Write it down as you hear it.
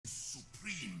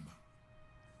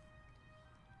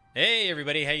Hey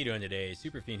everybody, how you doing today?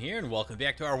 Superfiend here, and welcome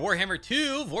back to our Warhammer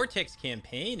 2 Vortex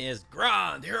campaign as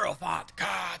Grand Hierophant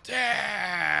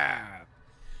Khatep.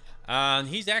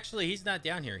 He's not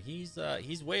down here. He's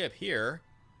way up here,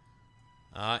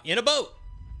 in a boat.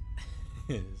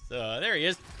 So there he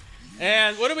is.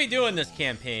 And what are we doing this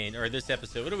campaign or this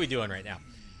episode? What are we doing right now?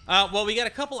 Well, we got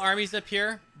a couple armies up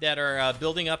here that are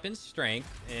building up in strength.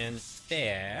 In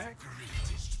fact,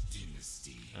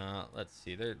 let's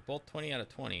see. They're both 20 out of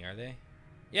 20, are they?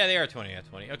 Yeah, they are 20 out of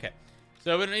 20. Okay.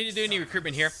 So we don't need to do any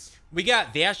recruitment here. We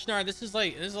got Vashnar. This is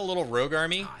a little rogue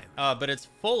army, but it's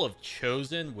full of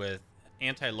chosen with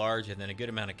anti-large and then a good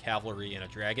amount of cavalry and a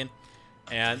dragon.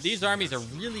 And these armies are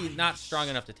really not strong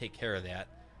enough to take care of that.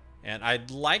 And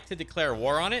I'd like to declare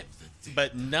war on it,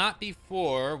 but not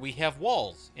before we have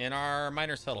walls in our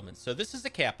minor settlements. So this is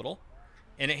the capital.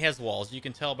 And it has walls. You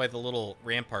can tell by the little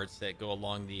ramparts that go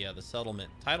along the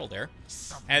settlement title there.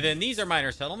 And then these are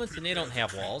minor settlements, and they don't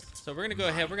have walls. So we're going to go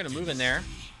ahead. We're going to move in there.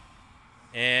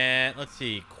 And let's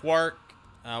see. Quark.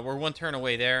 We're one turn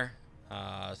away there.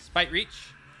 Spite Reach.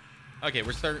 Okay,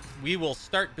 we will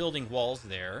start building walls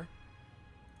there.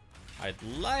 I'd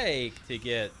like to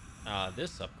get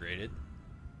this upgraded.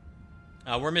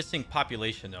 We're missing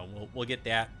population, though. We'll get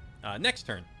that next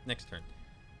turn. Next turn.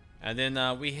 And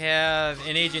then we have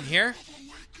an agent here.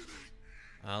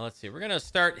 Let's see. We're going to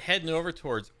start heading over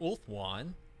towards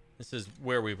Ulthuan. This is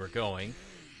where we were going.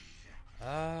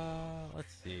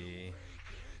 Let's see.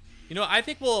 You know, I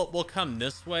think we'll come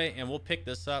this way, and we'll pick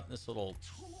this up. This little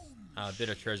bit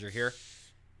of treasure here.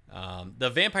 The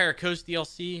Vampire Coast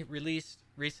DLC released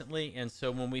recently, and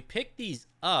so when we pick these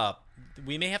up,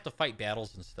 we may have to fight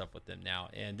battles and stuff with them now,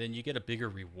 and then you get a bigger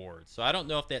reward. So I don't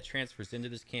know if that transfers into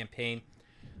this campaign.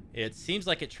 It seems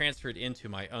like it transferred into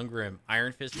my Ungrim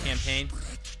Iron Fist campaign.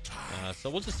 So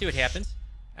we'll just see what happens.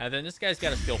 And then this guy's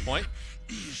got a skill point.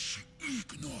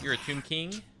 You're a Tomb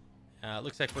King.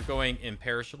 Looks like we're going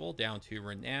Imperishable down to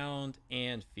Renowned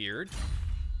and Feared.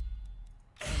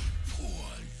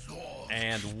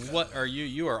 And what are you?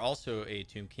 You are also a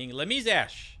Tomb King.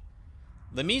 Lemizash.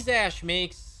 Lemizash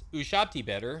makes Ushabti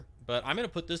better. But I'm going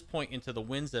to put this point into the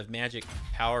Winds of Magic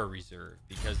Power Reserve,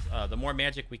 because the more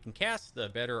magic we can cast, the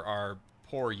better our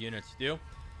poor units do.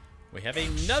 We have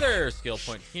another skill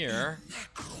point here.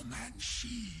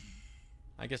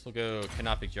 I guess we'll go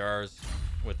Canopic Jars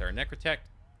with our Necrotect.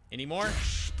 Any more?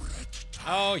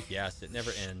 Oh, yes. It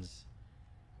never ends.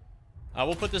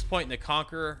 We'll put this point in the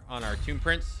Conqueror on our Tomb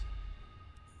Prince.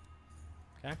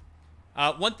 Okay.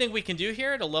 One thing we can do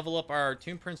here to level up our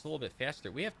Tomb Prince a little bit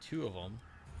faster. We have two of them.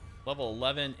 Level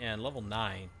 11 and level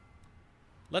 9.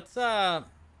 Let's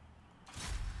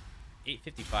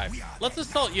 855. Let's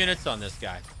assault units on this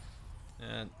guy.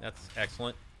 And that's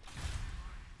excellent.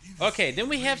 Okay, then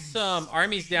we have some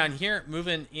armies down here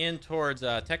moving in towards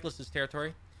Teclis's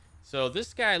territory. So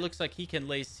this guy looks like he can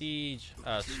lay siege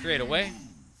straight away.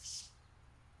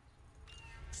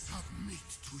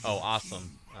 Oh,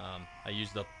 awesome. I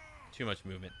used up too much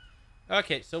movement.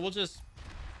 Okay, so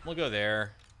we'll go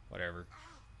there. Whatever.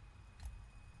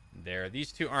 There.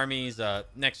 These two armies,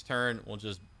 next turn, we'll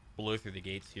just blow through the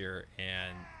gates here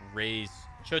and raise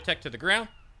Chotek to the ground.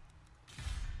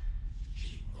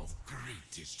 King of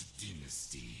greatest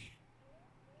dynasty.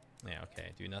 Yeah,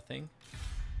 okay. Do nothing.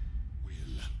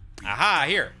 Aha,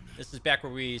 here. This is back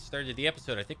where we started the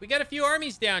episode. I think we got a few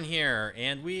armies down here,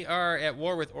 and we are at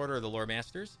war with Order of the Lore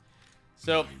Masters.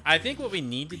 So I think what we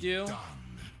need to do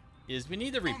is we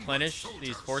need to replenish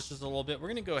these forces a little bit. We're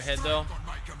going to go ahead, though.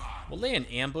 We'll lay an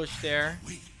ambush there.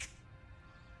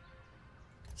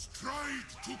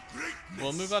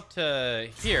 We'll move up to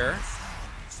here.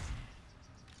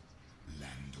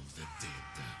 Land of the dead.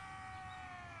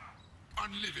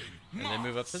 Unliving. And then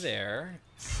move up to there.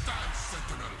 Stand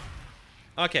sentinel.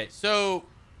 Okay, so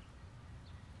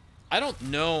I don't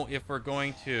know if we're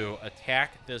going to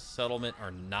attack this settlement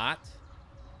or not.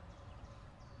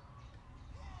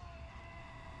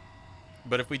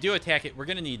 But if we do attack it, we're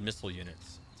going to need missile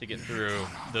units to get through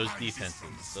those defenses.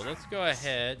 So let's go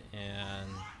ahead and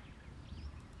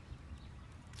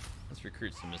let's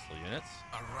recruit some missile units.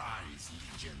 Arise,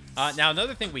 legions. Now,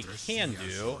 another thing we can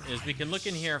do is we can look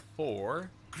in here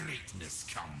for Greatness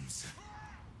comes.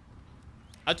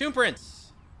 a Tomb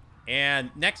Prince. And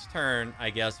next turn,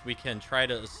 I guess, we can try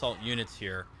to assault units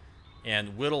here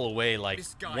and whittle away like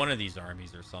one of these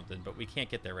armies or something. But we can't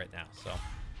get there right now. So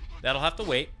that'll have to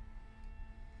wait.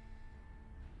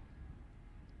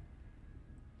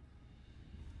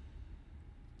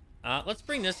 Let's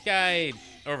bring this guy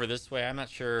over this way. I'm not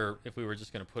sure if we were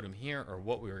just going to put him here or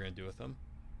what we were going to do with him.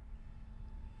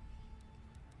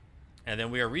 And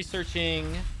then we are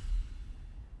researching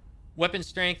weapon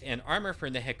strength and armor for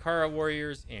the Hekara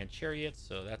warriors and chariots,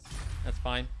 so that's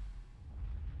fine.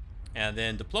 And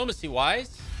then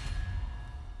diplomacy-wise,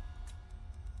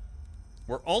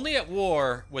 we're only at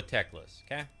war with Teclis,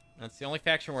 okay? That's the only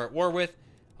faction we're at war with.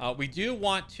 We do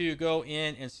want to go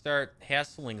in and start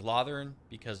hassling Lothern,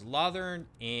 because Lothern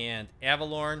and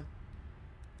Avelorn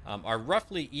are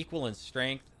roughly equal in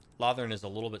strength. Lothern is a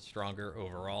little bit stronger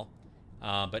overall,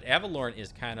 but Avelorn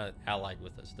is kind of allied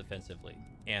with us defensively.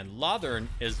 And Lothern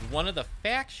is one of the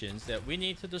factions that we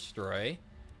need to destroy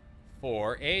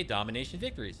for a domination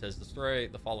victory. It says destroy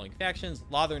the following factions.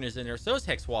 Lothern is in there. So is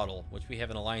Hexwaddle, which we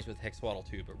have an alliance with Hexwaddle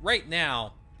too. But right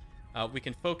now, we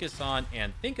can focus on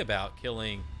and think about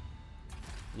killing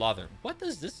Lothern. What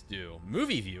does this do?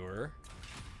 Movie viewer?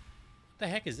 What the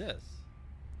heck is this?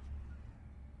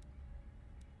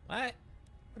 What?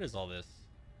 What is all this?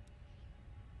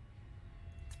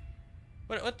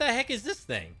 What the heck is this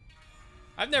thing?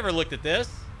 I've never looked at this.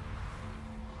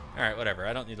 Alright, whatever.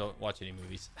 I don't need to watch any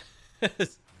movies.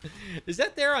 Is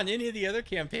that there on any of the other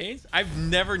campaigns? I've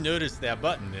never noticed that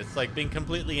button. It's like been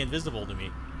completely invisible to me.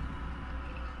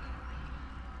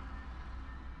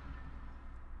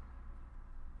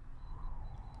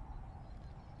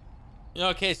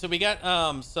 Okay, so we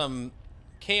got some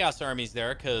Chaos armies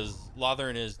there because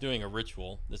Lothern is doing a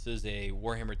ritual. This is a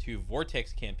Warhammer 2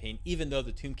 Vortex campaign, even though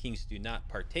the Tomb Kings do not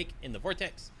partake in the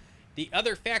Vortex. The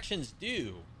other factions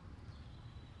do.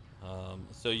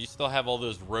 So you still have all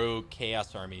those rogue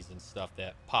Chaos armies and stuff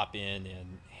that pop in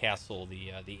and hassle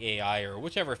the AI or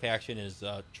whichever faction is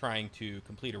trying to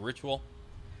complete a ritual.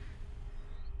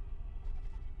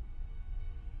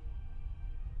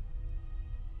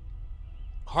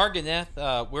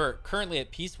 Harganeth, we're currently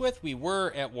at peace with. We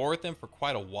were at war with them for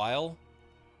quite a while,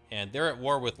 and they're at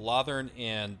war with Lothern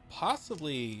and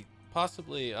possibly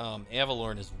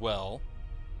Avelorn as well.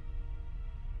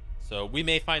 So we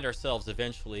may find ourselves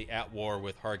eventually at war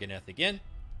with Harganeth again.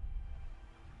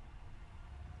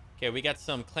 Okay, we got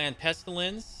some Clan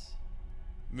Pestilence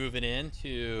moving in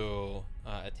to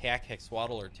attack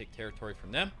Hexwaddle or take territory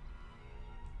from them.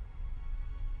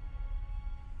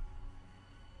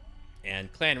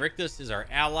 And Clan Rictus is our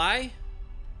ally.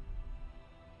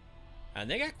 And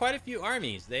they got quite a few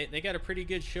armies. They got a pretty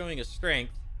good showing of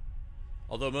strength.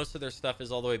 Although most of their stuff is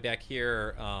all the way back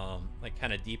here, like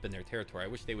kind of deep in their territory. I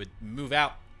wish they would move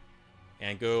out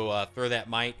and go throw that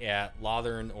might at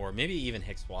Lothern, or maybe even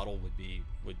Hexwaddle would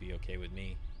be okay with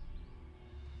me.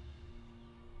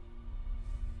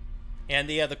 And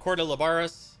the Court of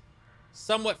Labaris,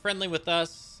 somewhat friendly with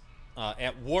us,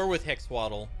 at war with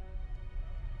Hexwaddle.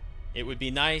 It would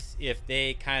be nice if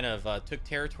they kind of took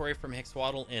territory from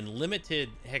Hexwaddle and limited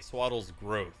Hexwaddle's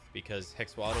growth, because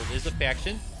Hexwaddle is a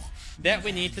faction that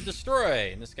we need to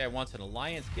destroy. And this guy wants an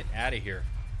alliance. Get out of here.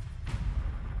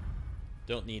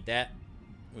 Don't need that.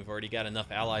 We've already got enough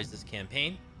allies this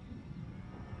campaign.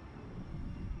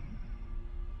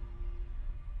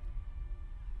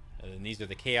 And then these are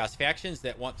the Chaos factions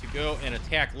that want to go and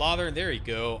attack Lothern. There you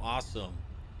go. Awesome.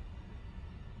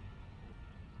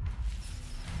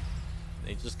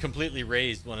 They just completely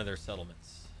raised one of their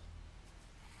settlements.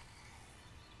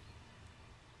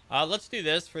 Let's do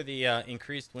this for the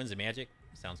increased winds of magic.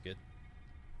 Sounds good.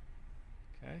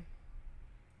 Okay.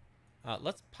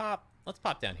 Let's pop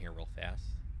down here real fast.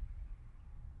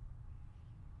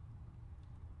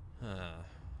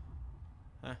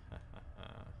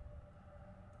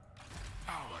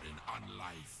 Power in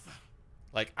unlife.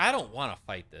 Like, I don't want to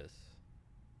fight this.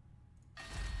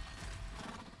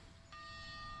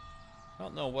 I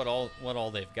don't know what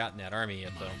all they've got in that army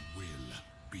yet, though. My will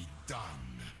be done.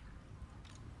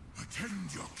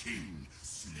 Attend your king,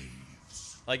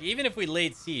 slaves. Like, even if we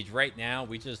laid siege right now,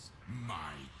 we just...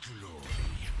 My glory.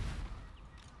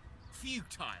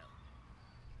 Futile.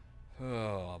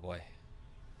 Oh, boy.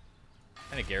 What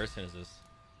kind of garrison is this?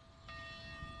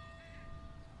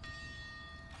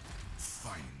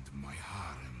 Find my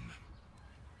harem.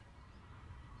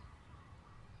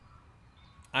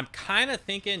 I'm kind of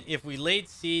thinking if we laid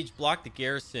siege, blocked the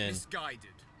garrison,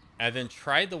 Misguided. and then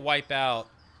tried to wipe out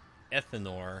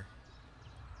Ethanor,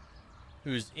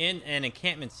 who's in an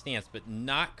encampment stance but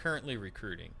not currently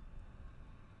recruiting.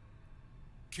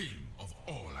 King of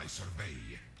all I survey.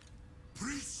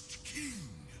 Priest king.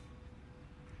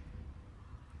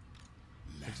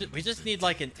 We just need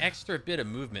like an extra bit of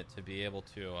movement to be able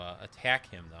to attack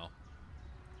him, though.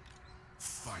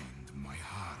 Find my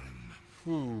harem.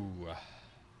 Whew.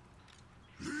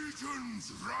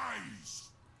 Legions rise.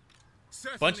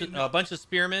 Certainly Bunch of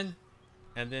spearmen,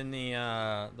 and then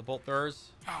the bolt throwers.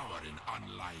 Power in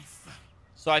unlife.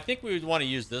 So I think we would want to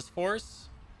use this force.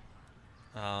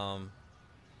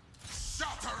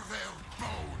 shatter their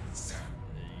bones.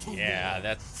 Yeah,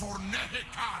 that's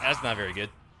not very good.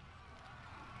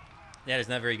 That is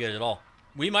not very good at all.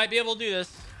 We might be able to do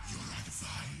this. Your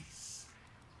advice.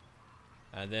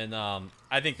 And then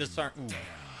I think this aren't. Ooh,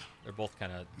 they're both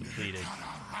kind of depleted.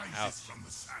 Ouch. From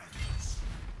the sands.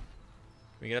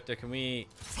 Can we get up there? Can we?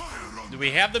 Fire on Do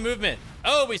we have the movement?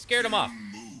 Oh, we scared him off.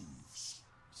 moves.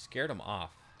 Scared him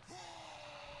off.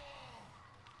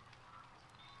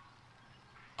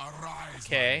 Arise,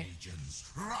 Okay. my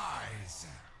legions. Rise.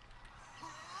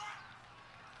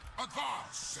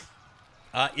 Advance.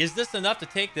 Is this enough to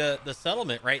take the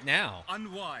settlement right now?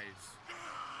 Unwise.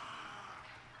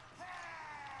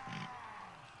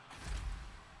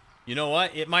 You know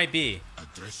what? It might be.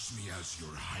 Address me as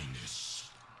your highness.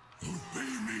 Obey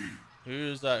me.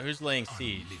 Who's laying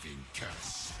siege? Living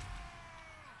curse.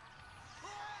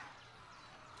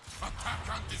 Attack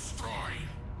and destroy.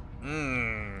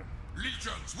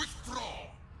 Legions withdraw.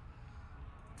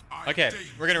 Okay,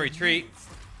 we're gonna retreat.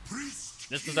 Priest,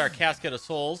 This is our casket of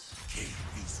souls. kill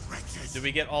these wretches. Did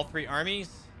we get all 3 armies?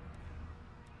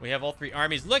 We have all 3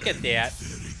 armies. Look at that.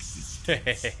 Their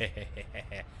existence.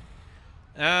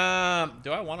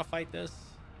 Do I want to fight this?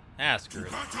 Ah, screw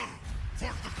it. Battle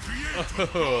for the creator.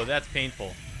 Oh, that's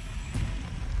painful.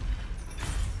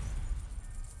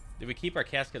 Did we keep our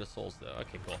casket of souls though?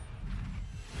 Okay, cool.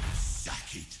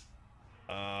 Sack it.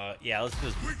 Yeah, let's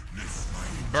just Witness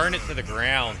my burn it to the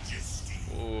ground. majesty.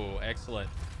 Ooh, excellent.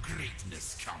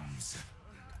 Greatness comes.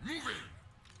 Moving.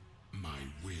 My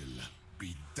will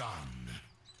be done.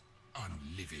 On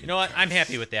living. You know what? I'm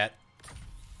happy with that.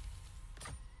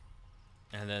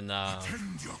 And then,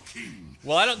 Tend your king.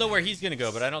 well, I don't know where he's gonna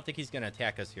go, but I don't think he's gonna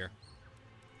attack us here.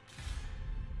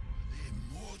 The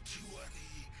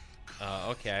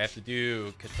mortuary. Okay, I have to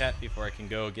do Khatep before I can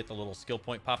go get the little skill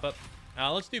point pop up.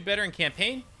 Let's do better in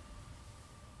campaign.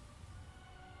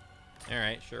 All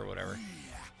right, sure, whatever.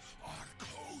 Are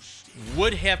coasting.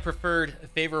 Would have preferred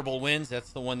favorable winds.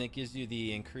 That's the one that gives you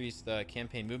the increased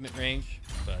campaign movement range,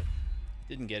 but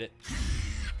didn't get it.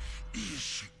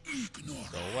 Is ignorant.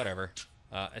 So whatever.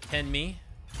 Attend me.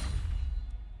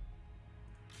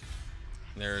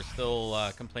 They're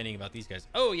still complaining about these guys.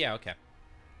 Oh yeah, okay.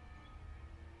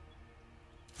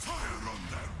 Fire on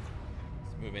them.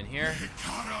 Let's move in here.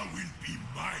 Hekara will be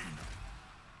mine.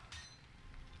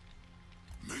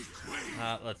 Make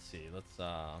way. Let's see. Let's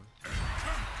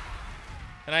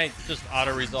can I just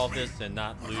auto resolve this and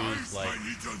not lose Arise, like my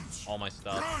legions. all my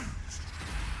stuff? Grind.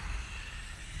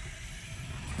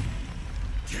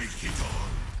 Take it all.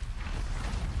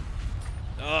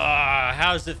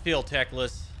 How does it feel,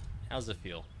 Techless? How's it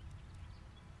feel?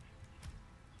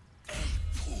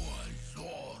 Poor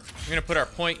lord. We're gonna put our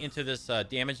point into this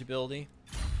damage ability,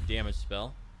 damage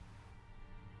spell.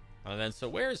 And then, so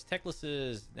where's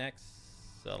Techless's next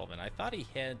settlement? I thought he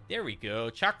had. There we go,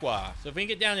 Chakwa. So if we can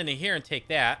get down into here and take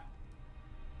that,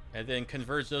 and then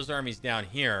converge those armies down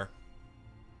here,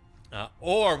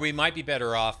 or we might be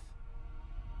better off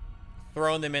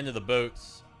throwing them into the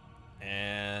boats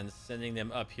and sending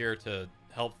them up here to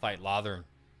help fight Lothern.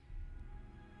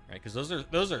 Right, because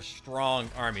those are strong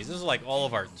armies. This is like all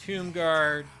of our Tomb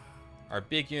Guard, our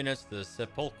big units, the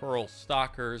Sepulchral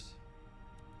Stalkers,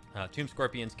 Tomb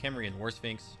Scorpions, Kemri, War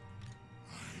Sphinx.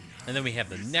 And then we have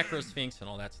the Necrosphinx and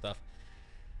all that stuff.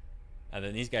 And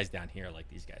then these guys down here, like,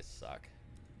 these guys suck.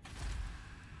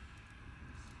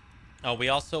 Oh, we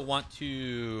also want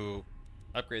to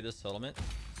upgrade this settlement.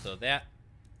 So that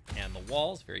and the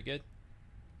walls, very good.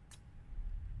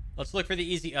 Let's look for the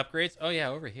easy upgrades. Oh yeah,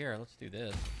 over here. Let's do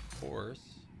this, of course.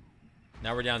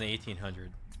 Now we're down to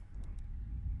 1800.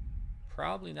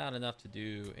 Probably not enough to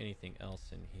do anything else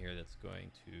in here that's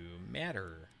going to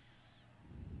matter.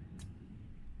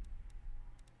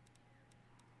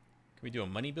 Can we do a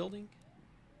money building?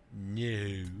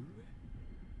 No.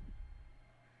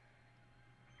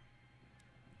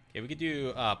 Okay, we could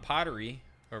do pottery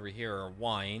over here, or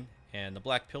wine. And the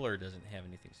black pillar doesn't have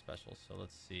anything special, so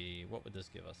let's see. What would this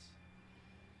give us?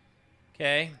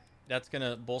 Okay, that's going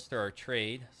to bolster our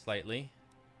trade slightly.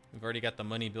 We've already got the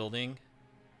money building.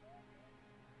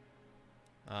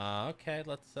 Okay,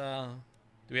 let's... do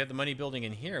we have the money building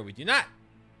in here? We do not.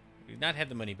 We do not have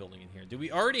the money building in here. Do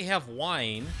we already have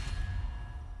wine?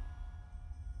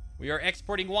 We are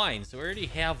exporting wine, so we already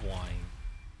have wine.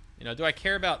 You know, do I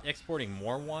care about exporting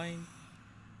more wine?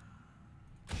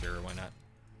 Sure, why not?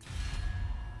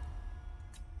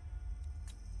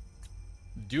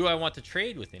 Do I want to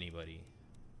trade with anybody?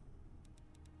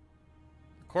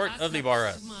 Court of the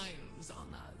AORUS.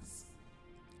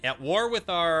 At war with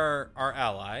our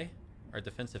ally, our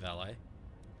defensive ally.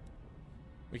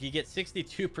 We could get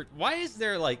 62 per... Why is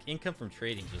there, like, income from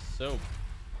trading just so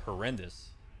horrendous?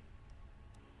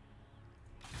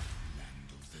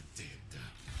 Land of the dead.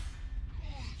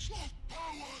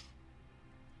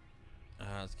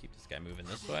 Let's keep this guy moving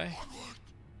this way.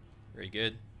 Very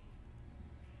good.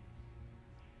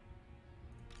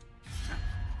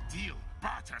 Deal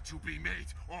barter to be made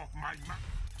of my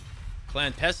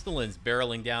Clan Pestilence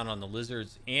barreling down on the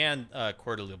Lizards and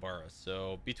AORUS.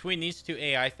 So between these two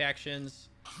AI factions,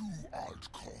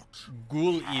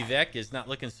 Ghoul Evek is not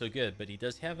looking so good, but he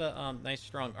does have a nice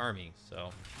strong army. So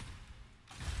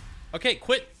okay,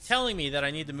 quit telling me that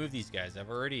I need to move these guys. I've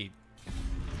already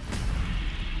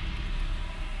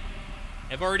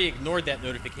ignored that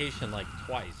notification like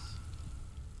twice.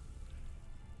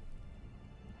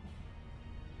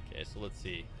 Okay, so let's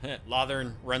see.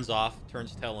 Lothern runs off,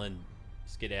 turns tail, and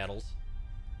skedaddles.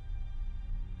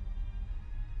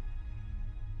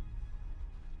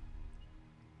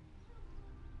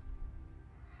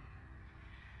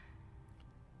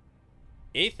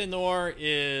 Athenor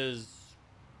is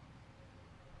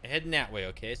heading that way.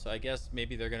 Okay, so I guess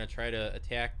maybe they're going to try to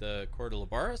attack the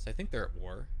AORUS. I think they're at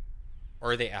war.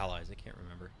 Or are they allies? I can't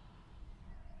remember.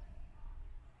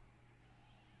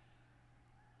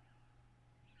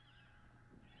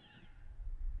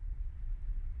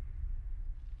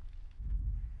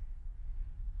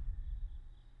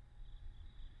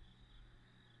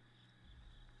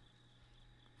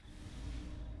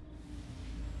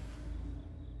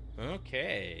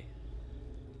 Okay.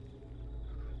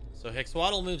 So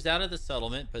Hexwaddle moves out of the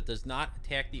settlement, but does not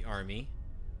attack the army.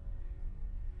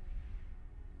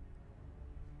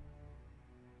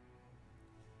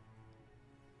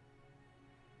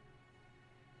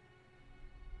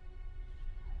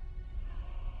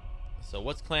 So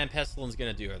what's Clan Pestilence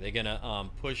going to do? Are they going to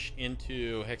push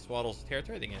into Hexwaddle's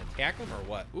territory? Are they going to attack him or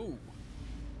what? Ooh.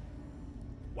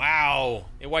 Wow.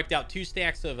 It wiped out 2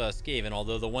 stacks of Skaven,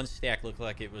 although the 1 stack looked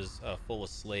like it was full of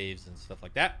slaves and stuff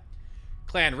like that.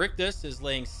 Clan Rictus is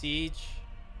laying siege.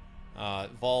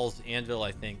 Val's Anvil,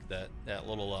 I think, that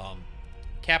little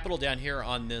capital down here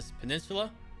on this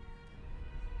peninsula.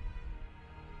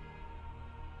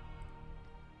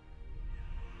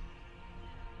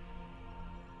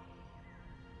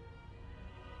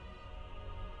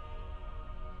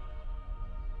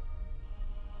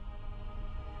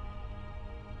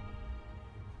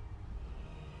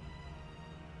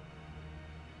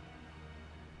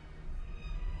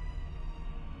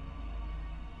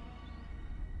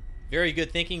 Very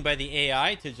good thinking by the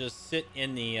AI to just sit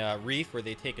in the reef where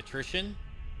they take attrition.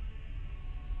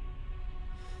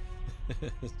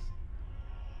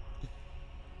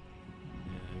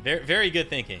 Very, very good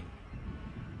thinking.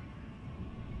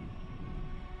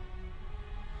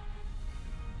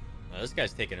 Oh, this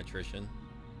guy's taking attrition.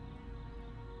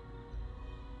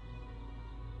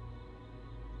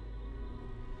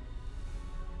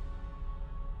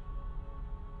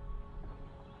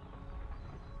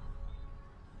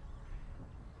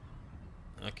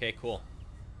 Okay, cool.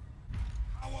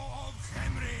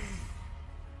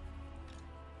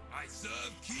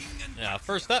 Yeah,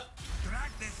 first up.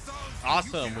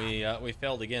 Awesome, we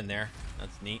failed again there.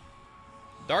 That's neat.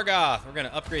 Dargoth, we're gonna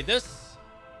upgrade this,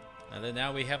 and then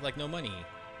now we have like no money.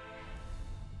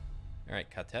 All right,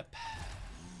 Khatep.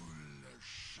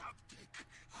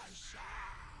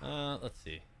 Let's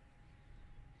see.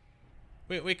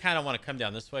 We kind of want to come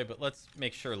down this way, but let's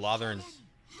make sure Lothern's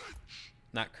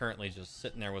not currently just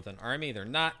sitting there with an army. They're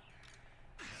not.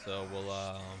 So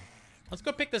we'll let's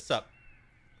go pick this up.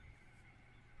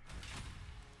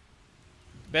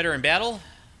 Better in battle.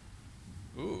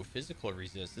 Ooh, physical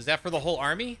resist. Is that for the whole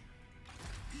army?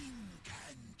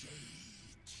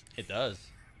 It does.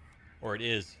 Or it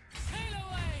is.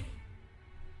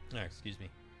 Oh, excuse me.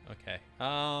 Okay.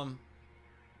 All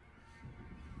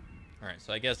right,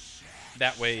 so I guess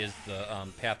that way is the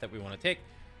path that we want to take.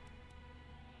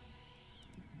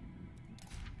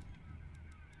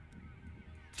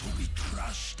 To be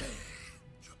trusted.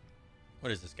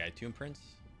 What is this guy? Tomb Prince?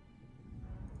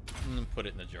 Put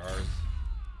it in the jars.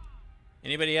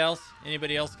 Anybody else?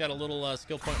 Anybody else got a little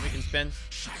skill point we can spend?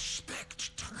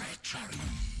 Suspect treachery.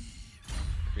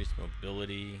 Increase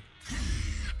mobility.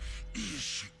 He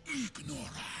is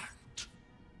ignorant.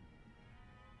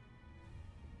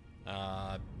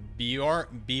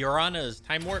 Biora's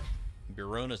Time Warp.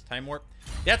 Birona's Time Warp.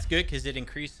 That's good because it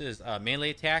increases melee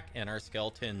attack, and our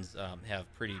skeletons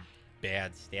have pretty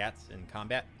bad stats in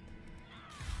combat.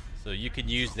 So you can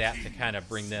use that to kind of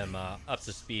bring them up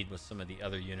to speed with some of the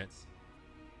other units.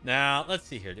 Now, let's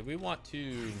see here. Do we want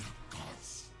to...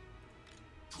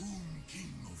 Tomb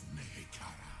King of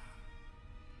Nehekara.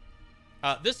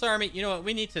 This army, you know what?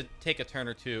 We need to take a turn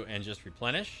or two and just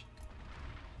replenish.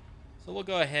 So we'll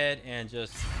go ahead and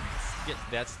just get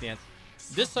to that stance.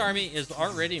 This army is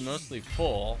already mostly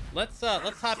full. Let's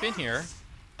hop in here.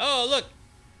 Oh, look.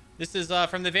 This is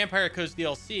from the Vampire Coast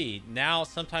DLC. Now,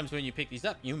 sometimes when you pick these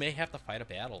up, you may have to fight a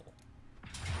battle.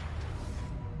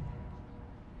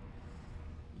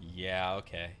 Yeah,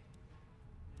 okay.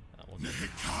 Nekara will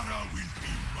be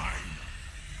mine.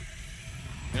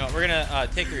 You know, we're gonna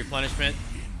take the replenishment.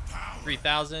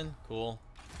 3,000, cool.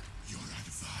 Your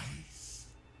advice.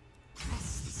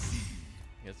 Cross the sea.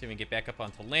 Let's see if we can get back up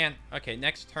onto land. Okay,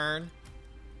 next turn.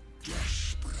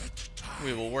 Desperate time.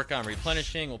 We will work on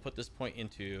replenishing. We'll put this point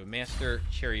into Master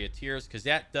Charioteers because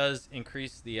that does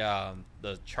increase the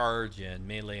charge and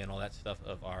melee and all that stuff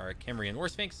of our Cambrian War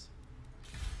Sphinx.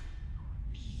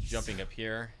 Jumping up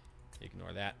here.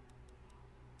 Ignore that.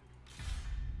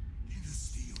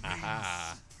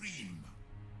 Aha.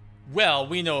 Well,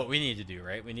 we know what we need to do,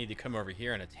 right? We need to come over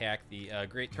here and attack the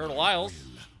Great Turtle Isles.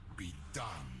 Will be done.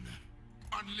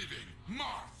 Unliving,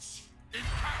 march! In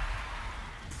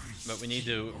But we need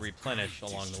to replenish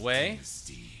along the way.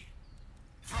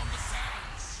 from the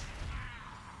sands!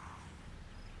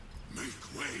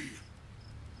 Make way.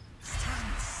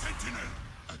 Stand sentinel.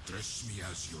 Address me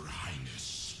as your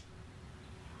highness.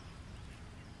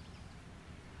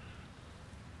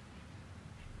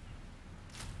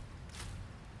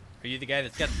 Are you the guy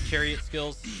that's got the chariot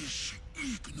skills?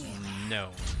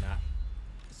 No, not.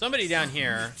 Somebody down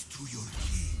here. To your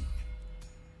king.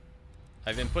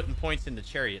 I've been putting points into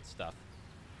chariot stuff.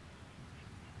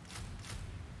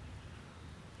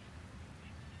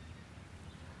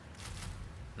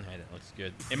 Okay, that looks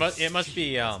good. It must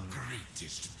be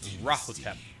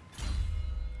Rahotep.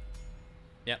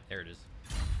 Yep, there it is.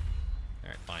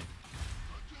 Alright, fine.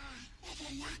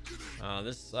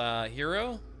 This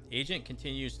hero agent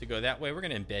continues to go that way. We're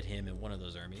gonna embed him in one of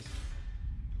those armies.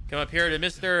 Come up here to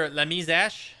Mr.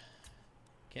 Lamizash.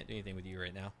 Can't do anything with you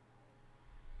right now.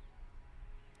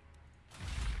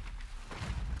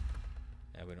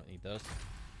 Yeah, we don't need those.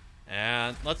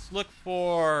 And let's look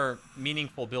for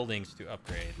meaningful buildings to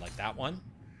upgrade, like that one.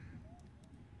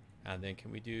 And then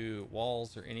can we do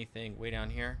walls or anything way down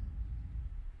here?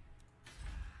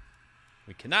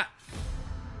 We cannot.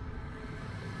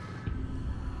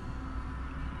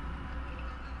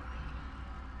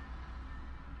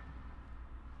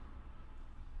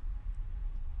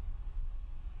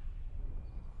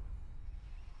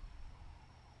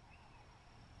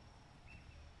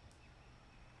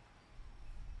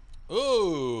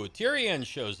 Ooh, Tyrion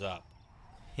shows up.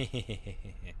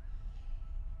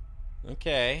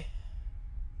 Okay.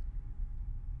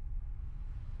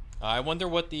 I wonder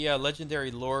what the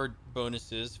legendary lord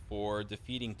bonus is for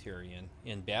defeating Tyrion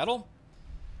in battle.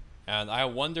 And I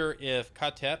wonder if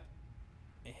Khatep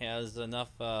has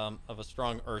enough of a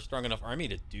strong enough army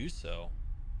to do so.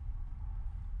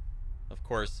 Of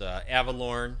course,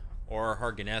 Avelorn or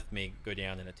Harganeth may go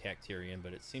down and attack Tyrion,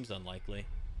 but it seems unlikely.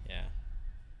 Yeah.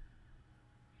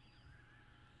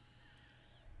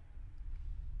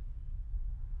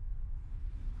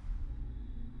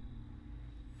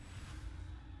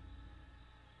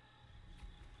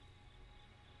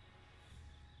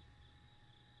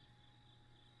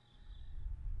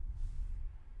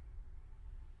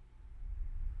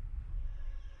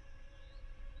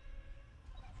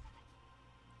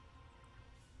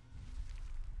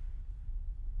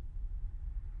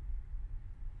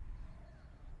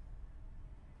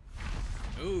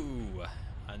 Ooh,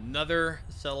 another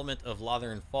settlement of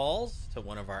Lothern Falls to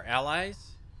one of our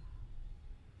allies.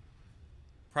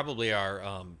 Probably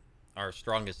our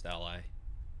strongest ally.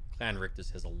 Clan Rictus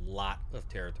has a lot of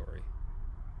territory.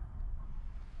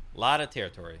 Lot of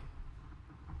territory.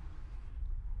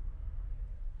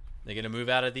 They're gonna move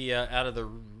out of the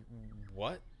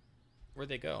what? Where'd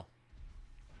they go?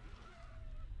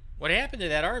 What happened to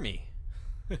that army?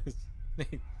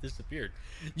 They disappeared.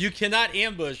 You cannot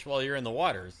ambush while you're in the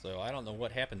water, so I don't know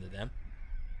what happened to them.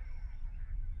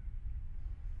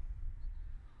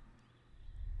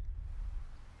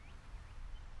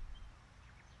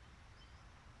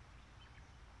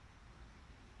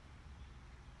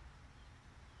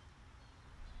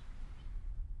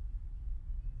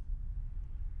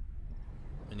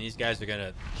 And these guys are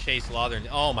gonna chase Lothern.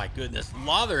 Oh my goodness,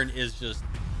 Lothern is just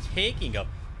taking a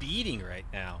beating right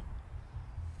now.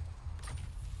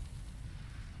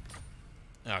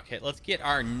 Okay, let's get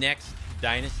our next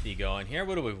dynasty going here.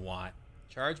 What do we want?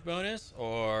 Charge bonus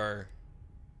or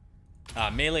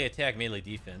melee attack, melee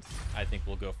defense? I think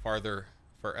will go farther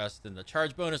for us than the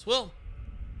charge bonus will.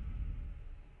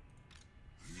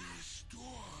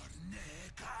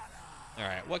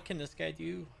 Alright, what can this guy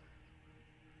do?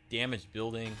 Damage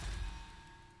building.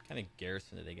 What kind of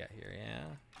garrison do they got here? Yeah.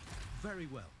 Very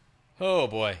well. Oh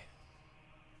boy.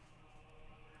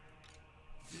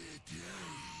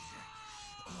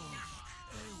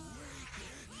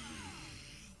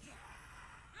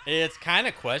 It's kind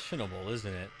of questionable,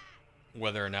 isn't it?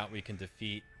 Whether or not we can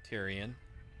defeat Tyrion.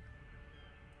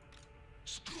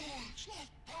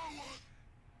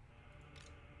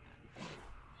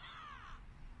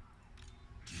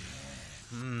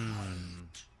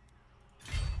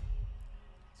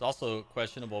 It's also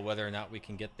questionable whether or not we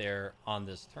can get there on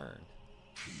this turn.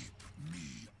 Keep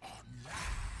me on land.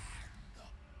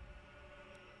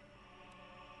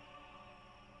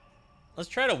 Let's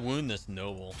try to wound this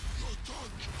noble.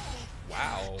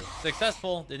 Wow.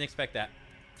 Successful. Didn't expect that.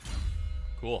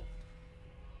 Cool.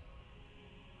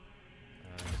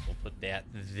 So we'll put that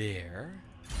there.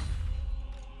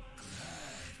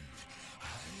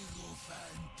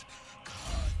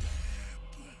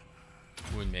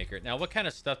 Woundmaker. Now, what kind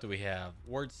of stuff do we have?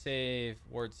 Ward save,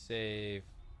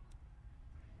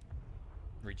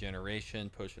 regeneration,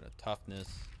 potion of toughness.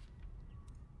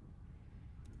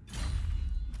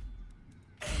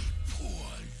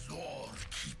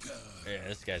 Yeah,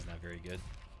 this guy's not very good.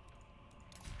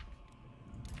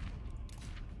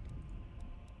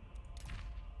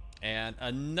 And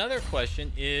another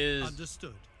question is...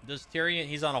 Understood. Does Tyrion...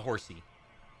 He's on a horsey.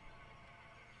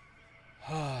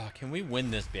 Can we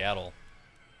win this battle?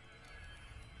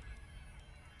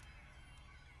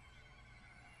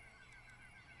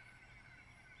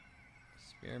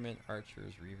 Spearmen,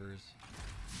 archers, reavers.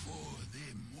 For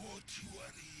the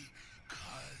mortuary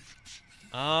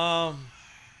cult.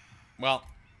 Well,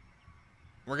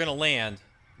 we're gonna land.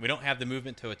 We don't have the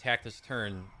movement to attack this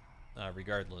turn,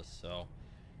 regardless. So,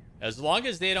 as long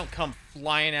as they don't come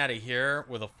flying out of here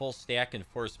with a full stack and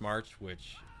forced march,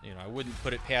 which, you know, I wouldn't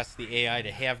put it past the AI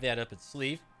to have that up its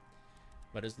sleeve.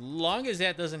 But as long as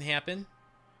that doesn't happen,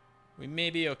 we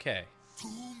may be okay.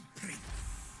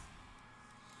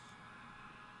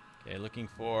 Okay, looking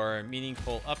for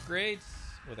meaningful upgrades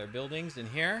with our buildings in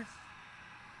here.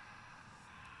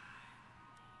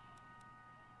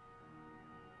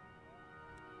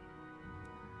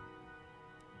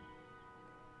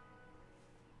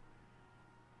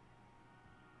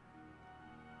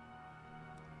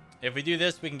 If we do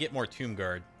this, we can get more Tomb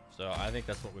Guard. So I think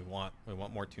that's what we want. We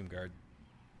want more Tomb Guard.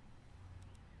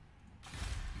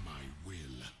 My will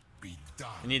be done.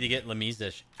 We need to get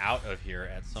Lamizish out of here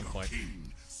at some point.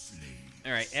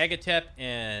 All right, Agatep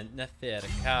and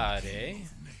Neferkade.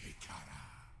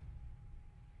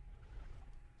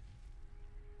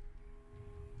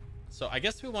 So I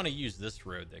guess we want to use this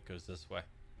road that goes this way.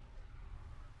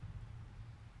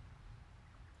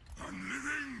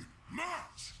 Unliving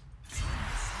march.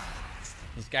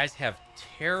 These guys have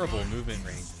terrible movement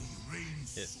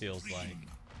ranges, it feels like.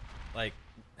 Like,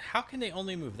 how can they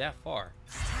only move that far?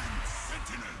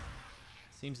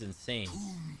 Seems insane.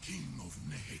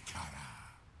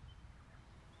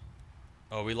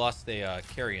 Oh, we lost a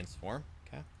Carrion Swarm.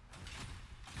 Okay.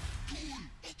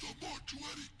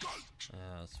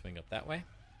 Swing up that way.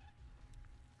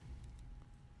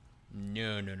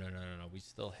 No. We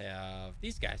still have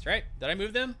these guys, right? Did I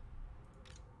move them?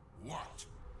 What?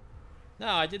 No,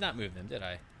 I did not move them, did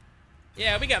I?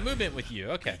 Yeah, we got movement with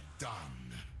you. Okay.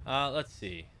 Done. Let's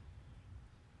see.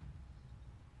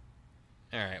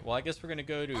 All right. Well, I guess we're gonna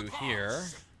go to here.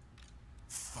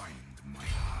 Find my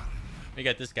harem. We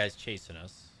got this guy's chasing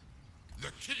us.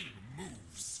 The king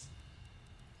moves.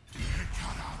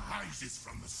 Hekara rises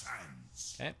from the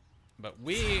sands. Okay. But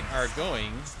we are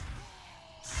going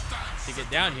to get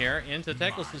down here into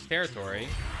Teclis' territory.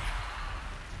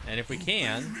 And if we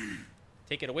can,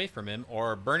 take it away from him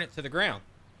or burn it to the ground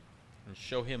and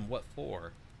show him what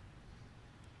for.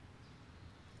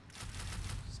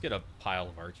 Let's get a pile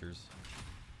of archers.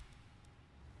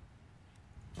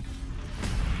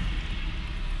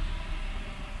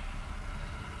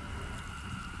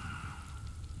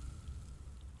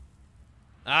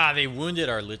 Ah, they wounded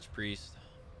our Lich Priest.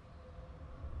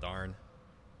 Darn.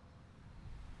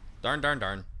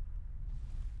 Darn.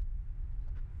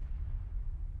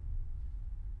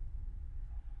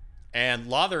 And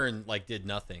Lothern, like, did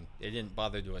nothing. They didn't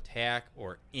bother to attack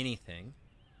or anything.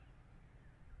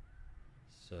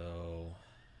 So...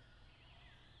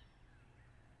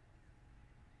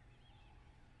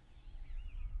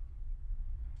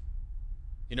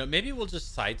 You know, maybe we'll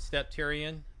just sidestep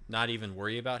Tyrion, not even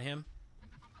worry about him,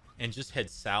 and just head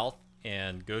south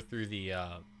and go through the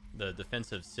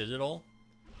defensive citadel.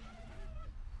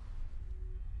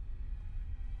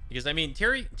 Because, I mean,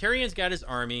 Tyrion's got his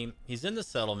army. He's in the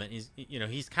settlement. He's, you know,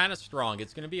 he's kind of strong.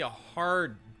 It's going to be a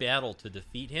hard battle to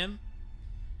defeat him.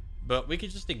 But we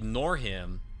could just ignore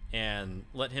him and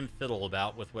let him fiddle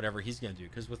about with whatever he's going to do.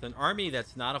 Because with an army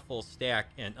that's not a full stack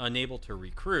and unable to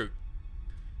recruit,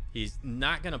 he's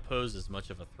not going to pose as much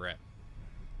of a threat.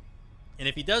 And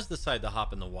if he does decide to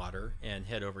hop in the water and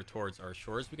head over towards our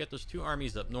shores, we got those 2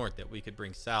 armies up north that we could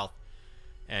bring south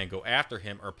and go after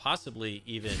him, or possibly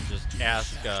even just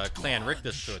ask Clan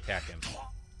Rictus to attack him.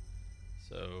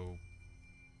 So,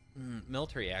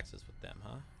 military access with them,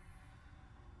 huh?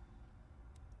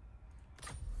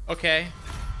 Okay.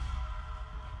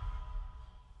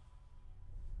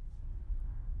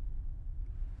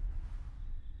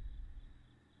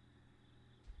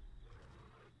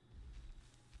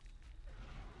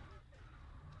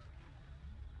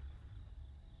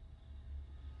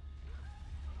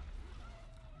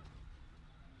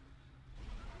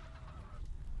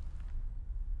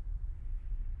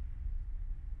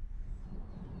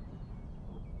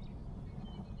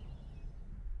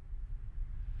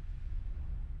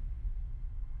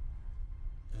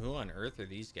 Who on earth are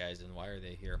these guys and why are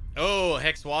they here? Oh,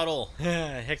 Hexwaddle.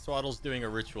 Hexwaddle's doing a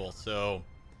ritual, so...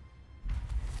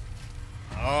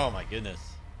 Oh my goodness.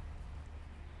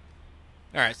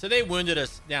 Alright, so they wounded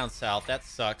us down south. That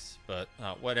sucks, but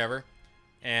whatever.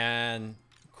 And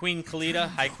Queen Khalida,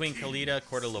 High Queen Khalida,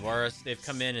 Court of Labaris, they've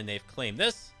come in and they've claimed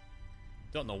this.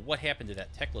 Don't know what happened to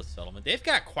that Techless settlement. They've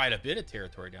got quite a bit of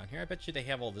territory down here. I bet you they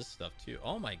have all this stuff too.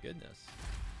 Oh my goodness.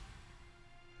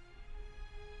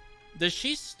 Does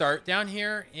she start down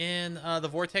here in the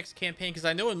Vortex campaign? Because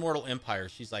I know in Mortal Empire,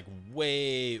 she's like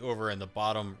way over in the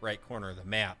bottom right corner of the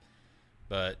map.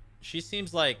 But she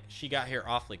seems like she got here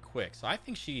awfully quick. So I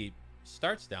think she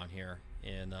starts down here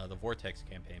in the Vortex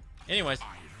campaign. Anyways,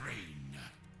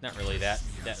 not really that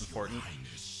important.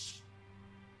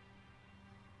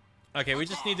 Okay, we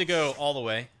just need to go all the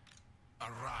way.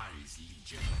 Arise,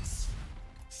 legions.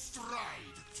 Stride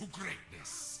to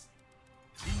greatness.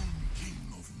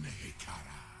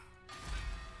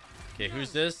 Okay,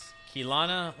 who's this?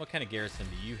 Kilana? What kind of garrison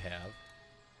do you have?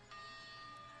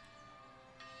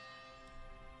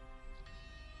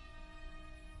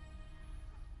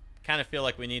 Kind of feel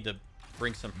like we need to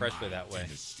bring some pressure that way.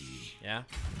 Yeah?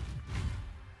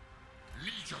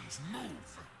 Legions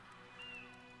move.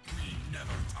 We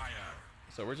never tire.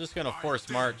 So we're just going to force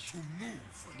march.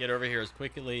 Get over here as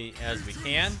quickly as we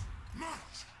can.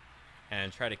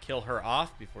 And try to kill her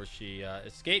off before she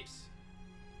escapes.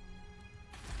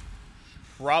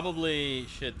 Probably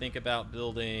should think about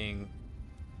building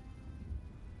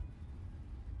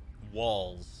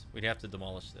walls. We'd have to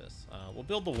demolish this. We'll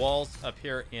build the walls up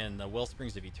here in the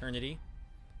Wellsprings of Eternity.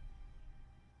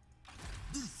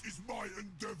 This is my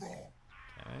endeavor.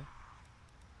 Okay.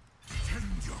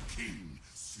 Defend your king,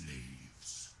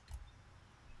 slaves.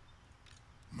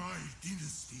 My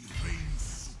dynasty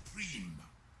reigns supreme.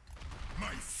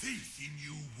 My faith in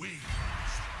you wanes.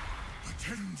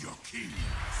 Attend your king,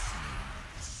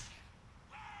 slaves.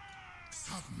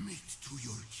 Submit to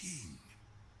your king.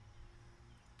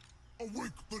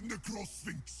 Awake the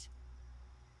Necrosphinx.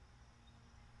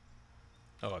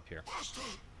 Oh, up here.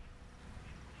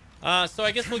 So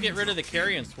I guess we'll get rid of the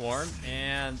Carrion Swarm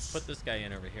and put this guy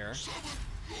in over here.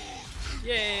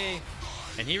 Yay!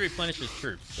 And he replenishes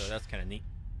troops, so that's kind of neat.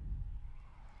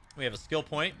 We have a skill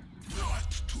point.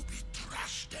 Not to be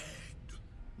trusted.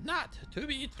 Not to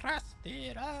be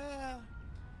trusted.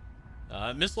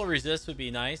 Missile resist would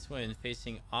be nice when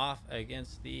facing off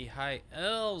against the High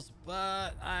Elves,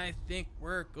 but I think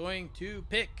we're going to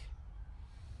pick.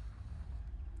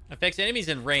 Affects enemies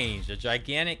in range, a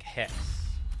gigantic hex.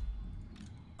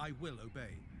 I will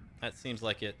obey. That seems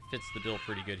like it fits the bill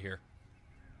pretty good here.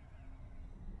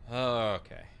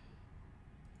 Okay.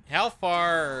 How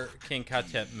far can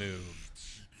Khatep move?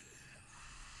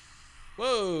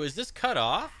 Whoa, is this cut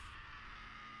off?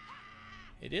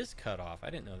 It is cut off. I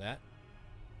didn't know that.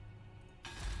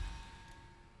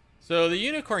 So the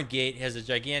Unicorn Gate has a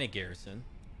gigantic garrison.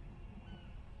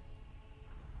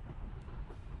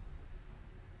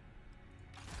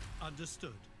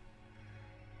 Understood.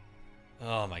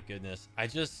 Oh my goodness. I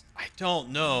don't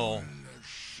know.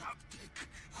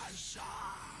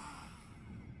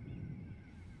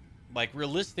 Like,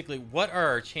 realistically, what are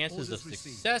our chances of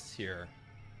success here?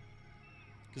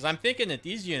 Because I'm thinking that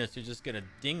these units are just going to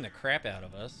ding the crap out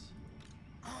of us.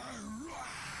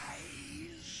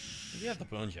 You have the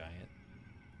Bone Giant.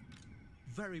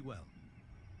 Very well.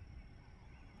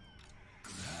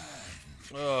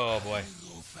 Oh boy.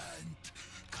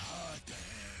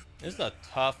 This is a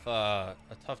tough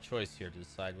choice here to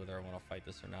decide whether I want to fight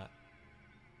this or not.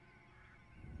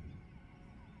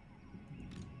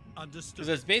 Understood. Because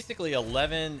it's basically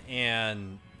 11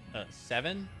 and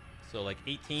 7, so like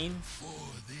 18. For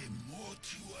the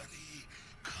mortuary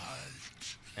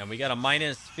cult. And we got a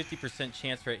minus 50%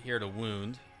 chance right here to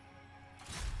wound.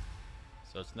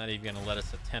 So it's not even going to let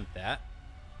us attempt that.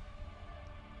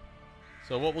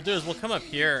 So what we'll do is we'll come up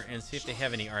here and see if they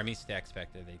have any army stacks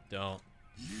back there. They don't.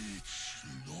 Each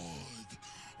lord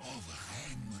of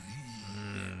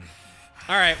Henry.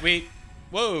 All right, wait.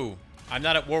 Whoa. I'm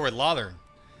not at war with Lothern.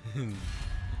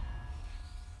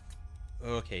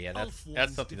 Okay, yeah,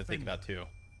 that's something to think about too.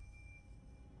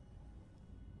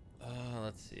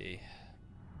 Let's see.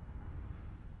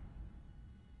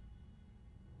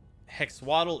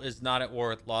 Hexwaddle is not at war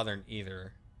with Lothern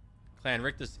either. Clan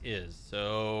Rictus is.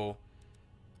 So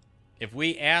if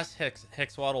we ask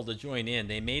Hexwaddle to join in,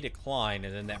 they may decline,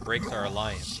 and then that breaks our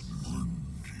alliance.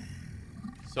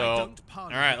 So, all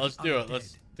right, let's do it.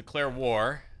 Let's declare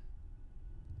war.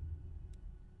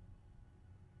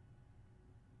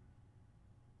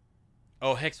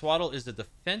 Oh, Hexwaddle is a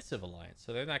defensive alliance,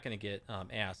 so they're not going to get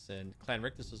asked, and Clan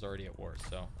Rictus is already at war,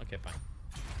 so okay, fine.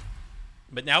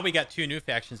 But now we got 2 new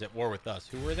factions at war with us.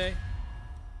 Who were they?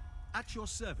 At your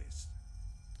service.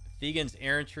 Vegans,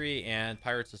 Errantry, and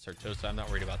Pirates of Sartosa. I'm not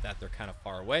worried about that. They're kind of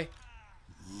far away.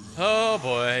 Oh,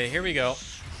 boy. Here we go.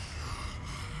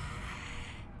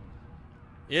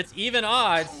 It's even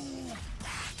odds.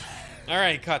 All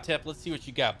right, Khatep. Let's see what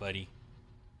you got, buddy.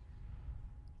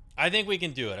 I think we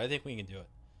can do it. I think we can do it.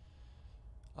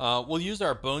 We'll use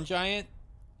our Bone Giant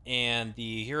and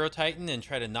the Hero Titan and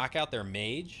try to knock out their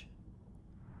mage.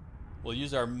 We'll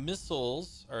use our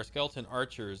missiles, our skeleton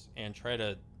archers, and try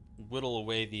to whittle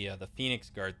away the Phoenix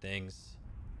Guard things,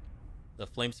 the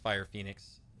Flamespire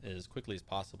Phoenix, as quickly as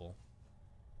possible.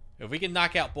 If we can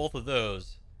knock out both of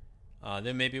those,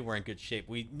 then maybe we're in good shape.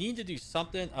 We need to do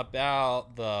something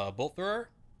about the Bolt Thrower,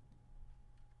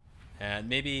 and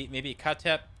maybe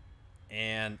Khatep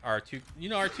and our two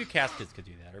caskets could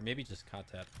do that, or maybe just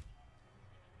Khatep,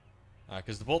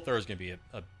 because the Bolt Thrower is going to be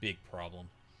a big problem.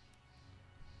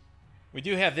 We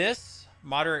do have this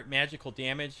moderate magical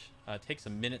damage. Takes a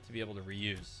minute to be able to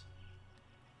reuse.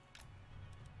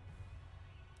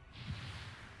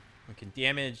 We can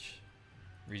damage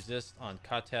resist on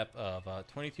Khatep of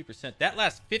 22%. That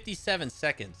lasts 57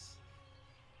 seconds.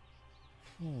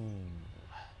 And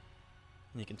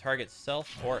you can target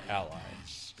self or ally.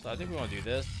 So I think we want to do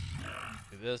this.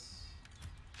 Do this.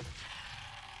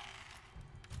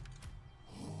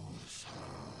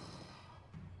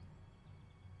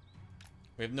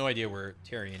 We have no idea where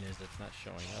Tyrion is. That's not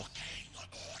showing us.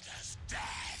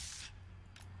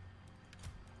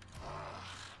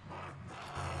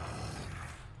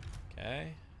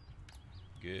 Okay.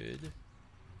 Good.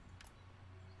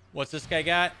 What's this guy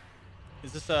got?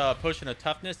 Is this a potion of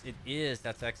toughness? It is.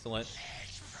 That's excellent.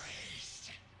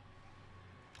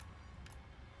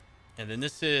 And then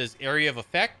this is area of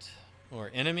effect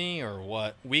or enemy or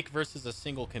what? Weak versus a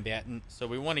single combatant. So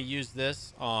we want to use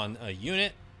this on a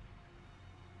unit.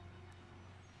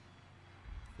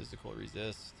 Physical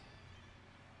resist.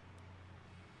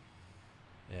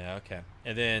 Yeah, okay.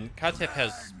 And then Khatep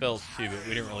has spells too, but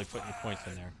we didn't really put any points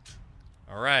in there.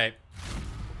 All right.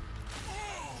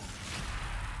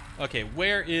 Okay,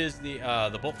 where is the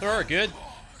Bolt Thrower? Good.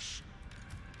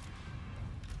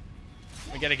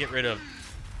 We got to get rid of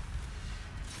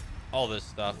all this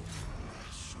stuff.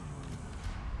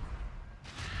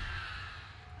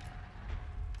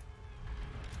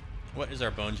 What is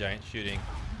our Bone Giant shooting?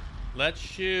 Let's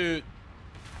shoot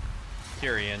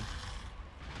Tyrion.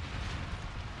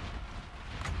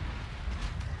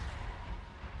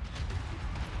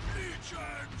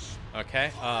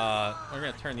 Okay, we're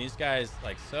gonna turn these guys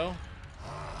like so.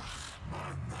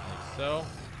 Like so.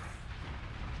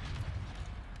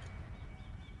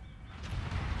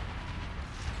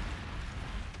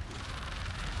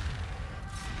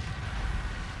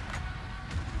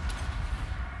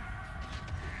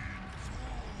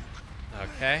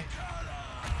 Okay.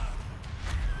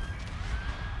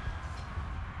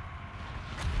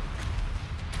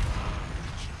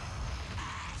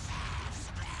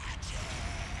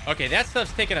 Okay, that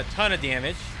stuff's taking a ton of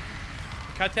damage.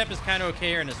 Khatep is kind of okay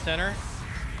here in the center.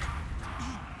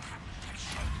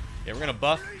 Yeah, we're gonna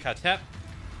buff Khatep.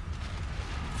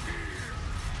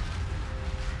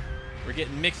 We're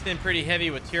getting mixed in pretty heavy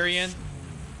with Tyrion.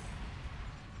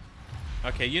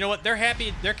 Okay, you know what? They're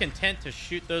happy. They're content to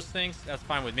shoot those things. That's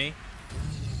fine with me.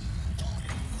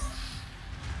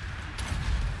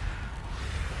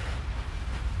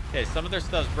 Okay, some of their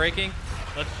stuff's breaking.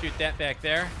 Let's shoot that back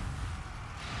there.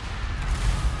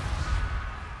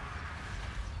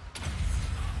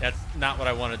 That's not what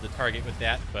I wanted to target with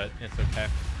that, but it's okay.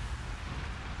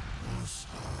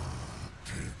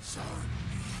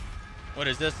 What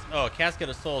is this? Oh, Casket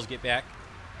of Souls. Get back.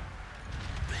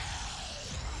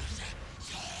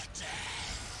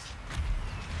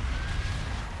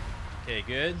 Okay,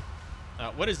 good.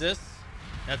 What is this?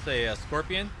 That's a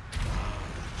scorpion.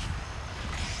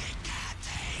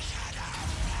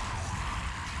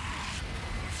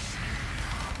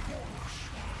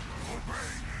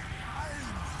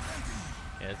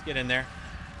 Yeah, let's get in there.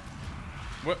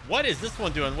 What is this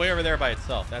one doing way over there by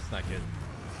itself? That's not good.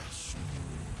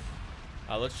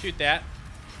 Let's shoot that.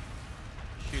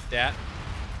 Shoot that.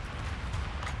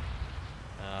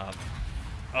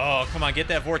 Oh, come on. Get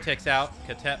that vortex out.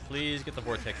 Khatep, please get the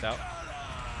vortex out.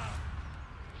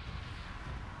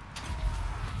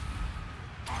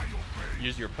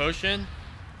 Use your potion.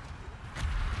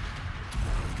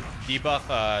 Debuff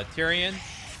Tyrion.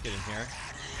 Get in here.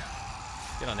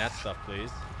 Get on that stuff, please.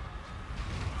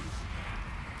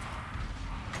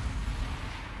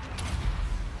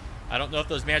 I don't know if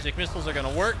those magic missiles are going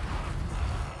to work.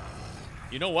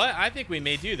 You know what? I think we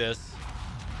may do this.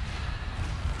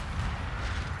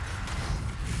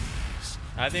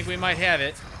 I think we might have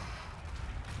it.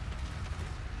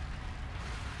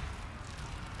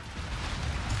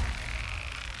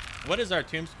 What is our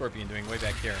Tomb Scorpion doing way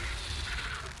back here?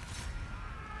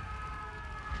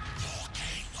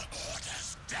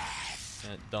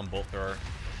 That dumb bolt thrower.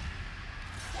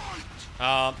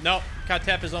 No,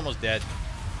 Khatep is almost dead.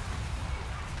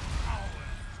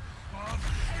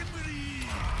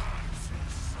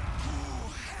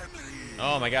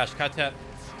 Oh my gosh, Khatep.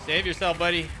 Save yourself,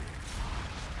 buddy.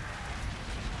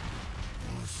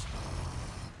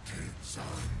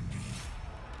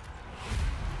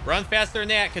 Run faster than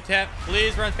that, Khatep.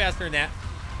 Please run faster than that.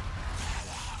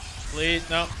 Please,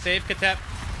 no. Save Khatep.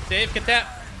 Save Khatep.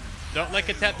 Don't let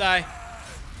Khatep die.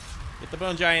 Get the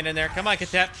Bone Giant in there. Come on,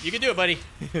 Khatep. You can do it, buddy.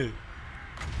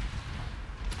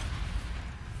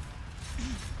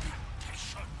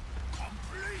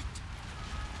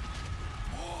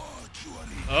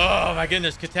 Oh my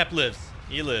goodness, Khatep lives.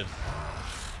 He lives.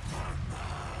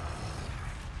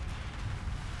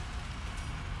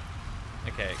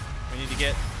 Okay, we need to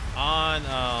get on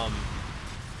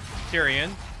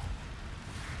Tyrion.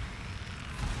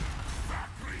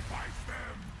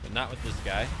 But not with this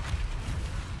guy.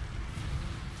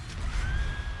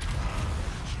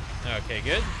 Okay,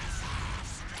 good.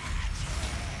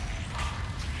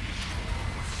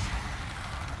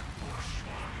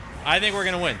 I think we're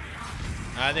gonna win.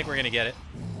 I think we're gonna get it.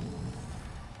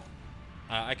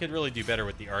 I could really do better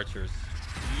with the archers.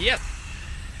 Yes!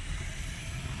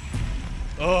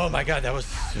 Oh my god, that was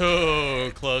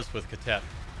so close with Khatep.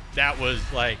 That was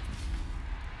like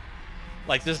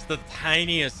just the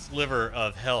tiniest sliver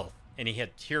of health. And he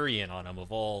had Tyrion on him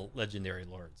of all legendary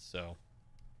lords. So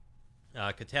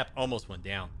Khatep almost went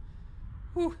down.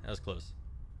 Whew, that was close.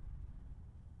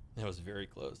 That was very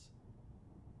close.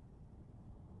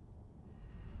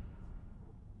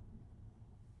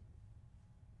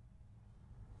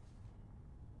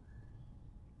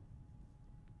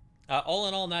 All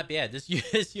in all, not bad. This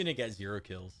unit got 0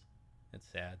 kills. That's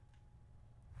sad.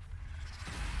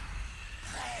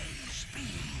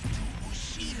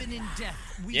 Even in death,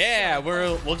 yeah,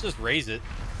 we'll just raise it.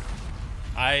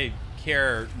 I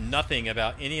care nothing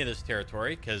about any of this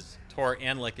territory because Tor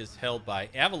Anlik is held by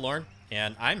Avelorn,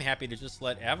 and I'm happy to just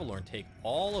let Avelorn take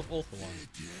all of Ulthuan.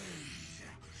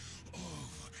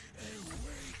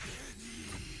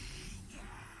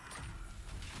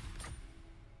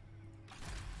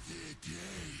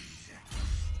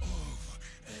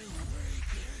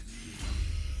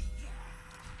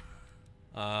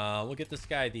 We'll get this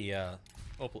guy the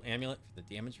Opal Amulet for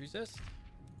the damage resist.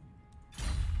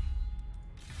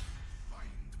 Find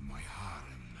my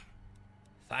harem.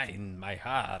 Find my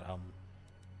harem.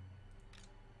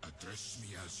 Address me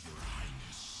as your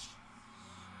highness.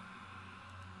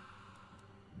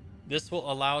 This will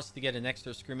allow us to get an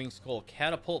extra Screaming Skull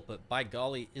catapult, but by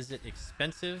golly, is it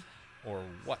expensive or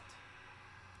what?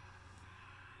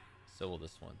 So will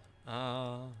this one.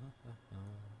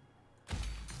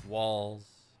 Walls.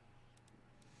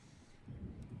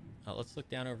 Let's look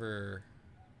down over.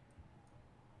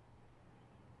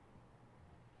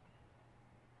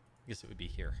 I guess it would be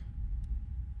here.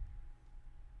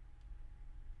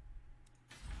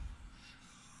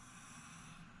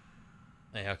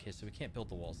 Okay, so we can't build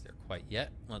the walls there quite yet.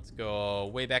 Let's go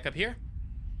way back up here.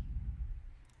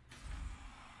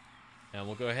 And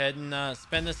we'll go ahead and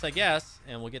spend this, I guess,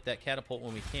 and we'll get that catapult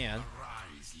when we can.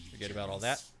 Forget about all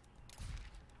that.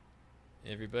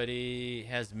 Everybody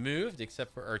has moved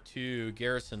except for our 2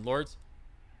 garrison lords.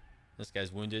 This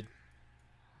guy's wounded.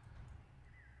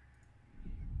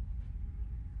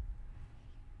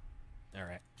 All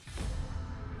right.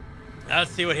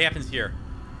 Let's see what happens here.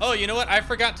 Oh, you know what? I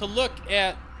forgot to look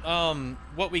at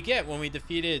what we get when we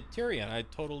defeated Tyrion. I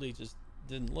totally just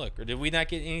didn't look. Or did we not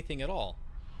get anything at all?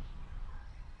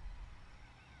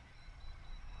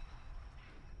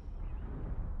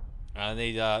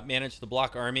 They managed to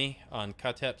block army on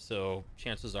Khatep, so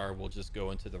chances are we'll just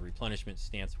go into the replenishment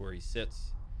stance where he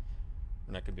sits.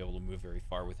 We're not going to be able to move very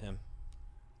far with him.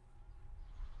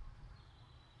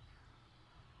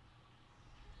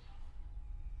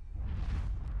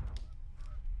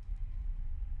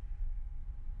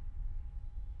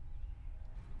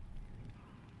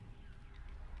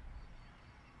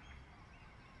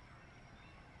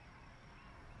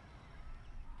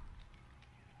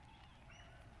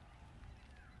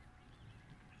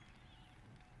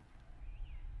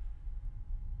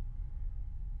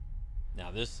 Now,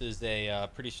 this is a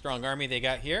pretty strong army they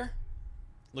got here.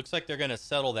 Looks like they're going to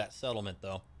settle that settlement,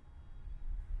 though.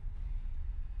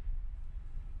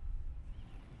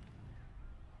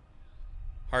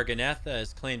 Harganeth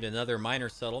has claimed another minor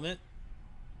settlement.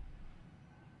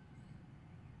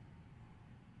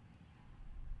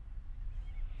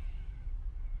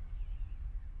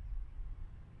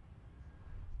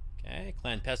 Okay,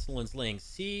 Clan Pestilence laying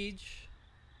siege.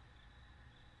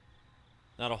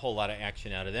 Not a whole lot of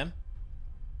action out of them.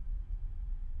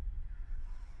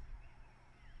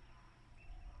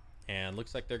 And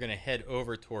looks like they're going to head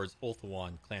over towards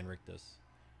Ulthuan, Clan Rictus.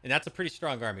 And that's a pretty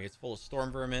strong army. It's full of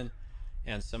storm vermin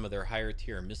and some of their higher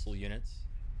tier missile units.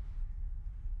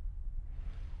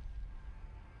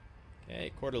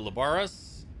 Okay, Court of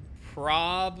Labaris.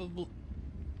 Probably...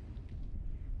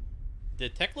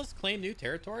 Did Teclis claim new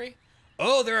territory?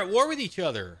 Oh, they're at war with each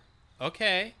other.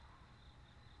 Okay.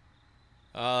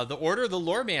 The Order of the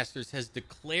Lore Masters has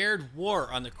declared war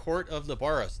on the Court of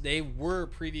Labaris. They were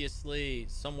previously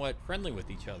somewhat friendly with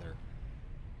each other.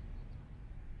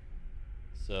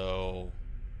 So...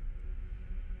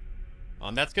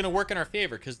 that's going to work in our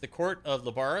favor, because the Court of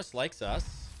Labaris likes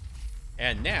us,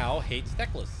 and now hates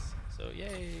Teclis. So,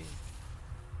 yay.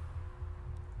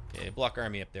 Okay, block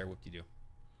army up there. Whoop-de-doo.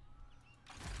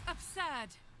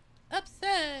 Absurd.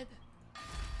 Absurd.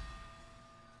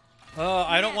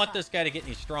 I don't want this guy to get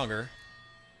any stronger.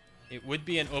 It would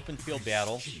be an open field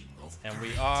battle, and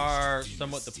we are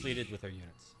somewhat depleted with our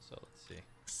units. So let's see.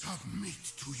 Submit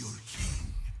to your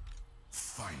king.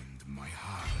 Find my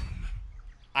harem.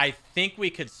 I think we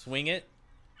could swing it.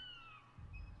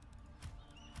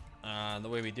 The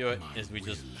way we do it is we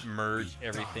just merge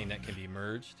everything that can be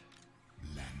merged.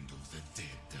 Land of the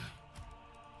dead.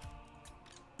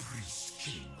 Priest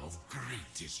king of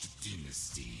greatest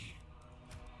dynasty.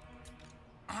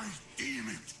 I deem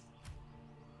it.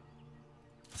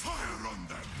 Fire on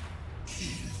them. Kill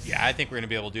them. Yeah, I think we're going to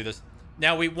be able to do this.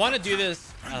 Now, we want to do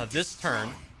this this turn.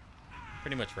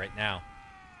 Pretty much right now.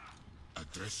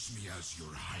 Address me as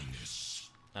your highness.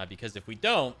 Because if we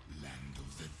don't... Land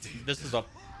of the dead. This is a...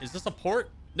 Is this a port?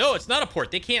 No, it's not a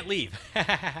port. They can't leave.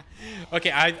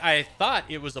 Okay, I thought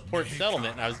it was a port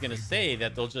settlement, and I was going to say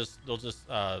that they'll just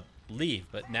leave,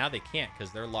 but now they can't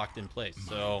because they're locked in place.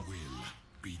 So... will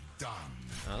be done.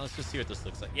 Let's just see what this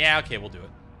looks like. Yeah, okay, we'll do it.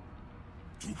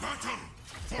 To battle!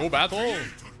 To battle!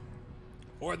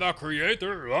 For the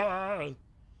creator! Ah!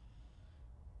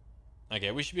 Okay,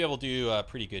 we should be able to do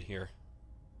pretty good here.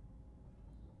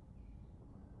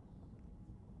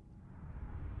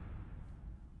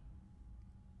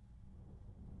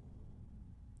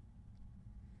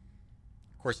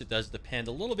 Of course, it does depend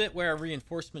a little bit where our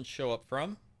reinforcements show up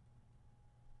from.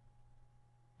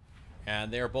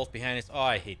 And they're both behind us. Oh,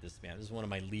 I hate this map. This is one of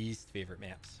my least favorite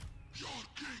maps. Your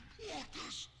king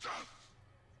orders death.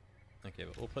 Okay,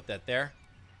 but we'll put that there.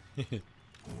 Yeah,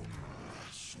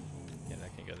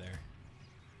 that can go there.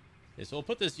 Okay, so we'll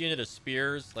put this unit of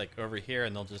spears like over here,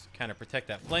 and they'll just kind of protect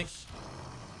that flank.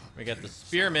 We got the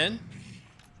spearmen,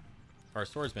 or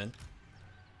swordsmen,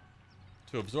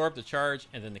 to absorb the charge,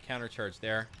 and then the counter charge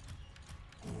there.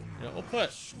 You know, we'll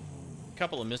put a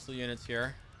couple of missile units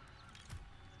here.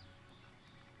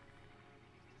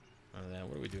 And then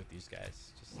what do we do with these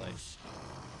guys? Just like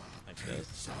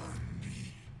this.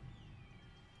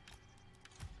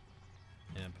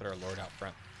 And put our lord out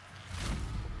front.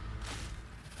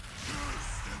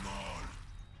 Curse them all.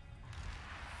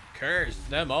 Curse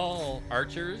them all,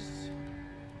 archers.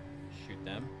 Shoot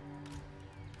them.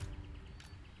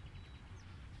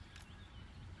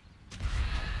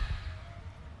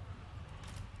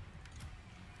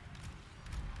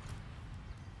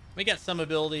 We got some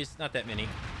abilities, not that many.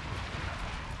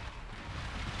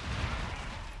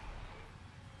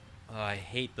 Oh, I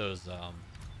hate those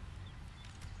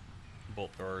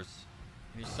bolt throwers.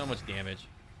 They do so much damage.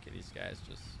 Okay, these guys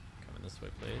just coming this way,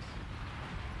 please.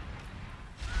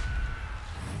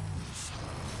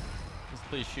 Let's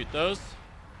please shoot those.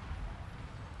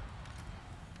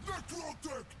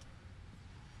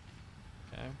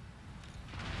 Okay.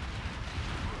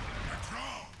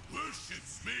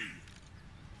 Worships me.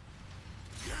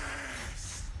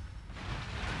 Yes.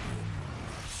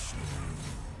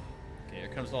 Okay, here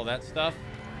comes all that stuff.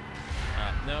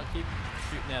 No, keep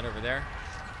shooting that over there.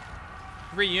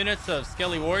 3 units of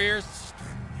skelly warriors.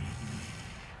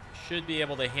 Should be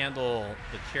able to handle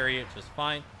the chariot just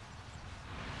fine.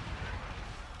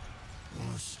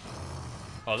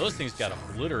 Oh, those things got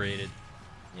obliterated.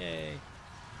 Yay.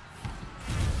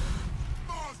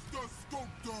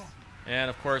 And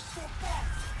of course,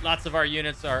 lots of our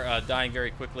units are dying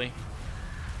very quickly.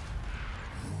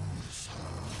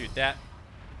 Shoot that.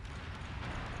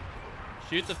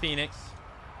 Shoot the Phoenix.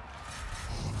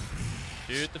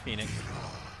 Shoot the Phoenix.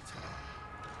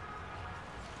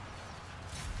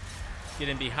 Get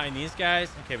in behind these guys.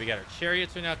 Okay, we got our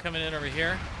chariots are now coming in over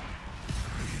here.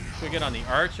 We get on the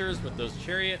archers with those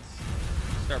chariots.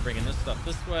 Start bringing this stuff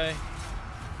this way.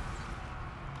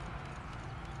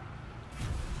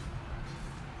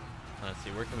 Let's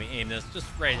see, where can we aim this? Just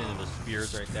right into the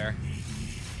spears right there.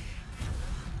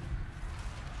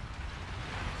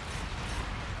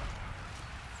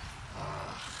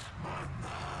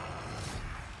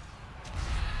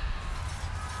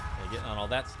 Okay, getting on all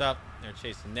that stuff. They're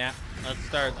chasing that. Let's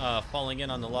start falling in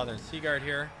on the Lothern Seaguard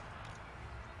here.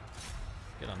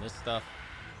 Get on this stuff.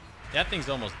 That thing's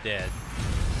almost dead.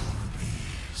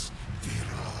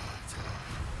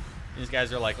 These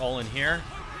guys are like all in here.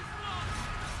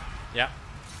 Yeah.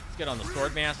 Let's get on the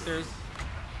Sword Masters.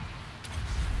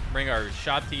 Bring our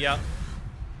Shabti up.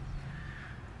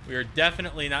 We are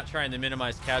definitely not trying to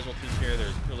minimize casualties here.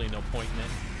 There's really no point in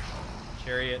it.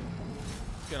 Chariot.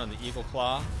 Let's get on the Eagle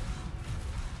Claw.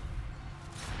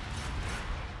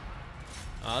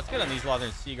 Let's get on these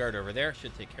Lothern Seaguard over there.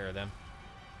 Should take care of them.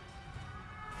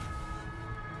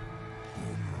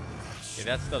 Okay,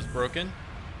 that stuff's broken.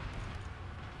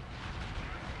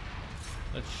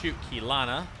 Let's shoot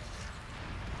Kilana.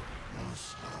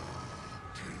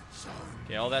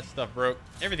 Okay, all that stuff broke.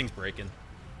 Everything's breaking.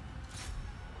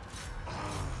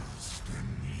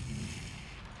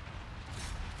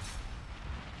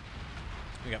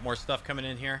 We got more stuff coming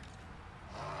in here.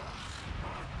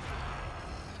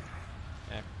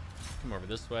 Okay, come over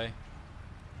this way.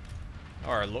 Oh,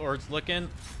 our lord's looking.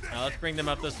 Now let's bring them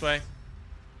up this way.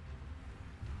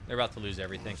 They're about to lose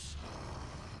everything.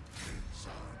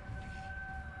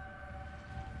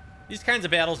 These kinds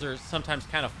of battles are sometimes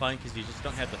kind of fun because you just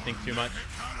don't have to think too much.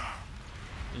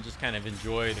 You just kind of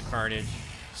enjoy the carnage.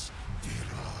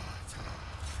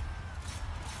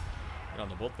 Get on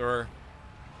the bolt thrower.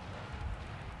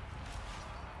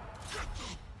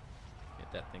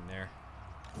 Get that thing there.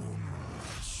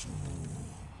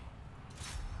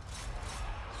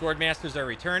 Sword Masters are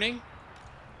returning.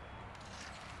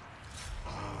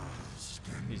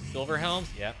 These silver helms,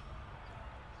 yep.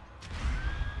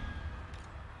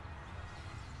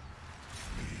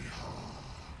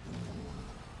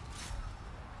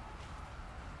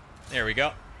 There we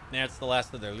go. That's the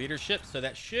last of their leadership, so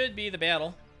that should be the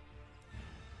battle.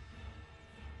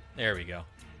 There we go.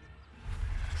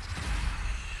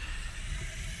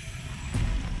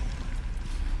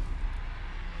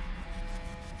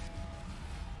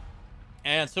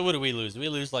 And so what do we lose? We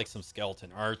lose like some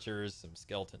skeleton archers, some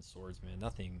skeleton swordsmen.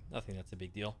 Nothing that's a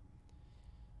big deal.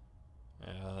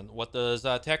 And what does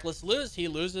Teclis lose? He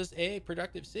loses a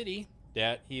productive city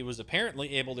that he was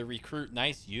apparently able to recruit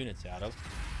nice units out of.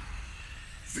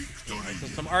 Right, so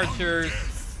some archers,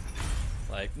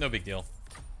 like no big deal.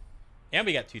 And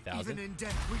we got 2,000. Even in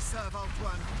death, we serve our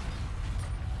one.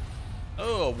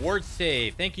 Oh, ward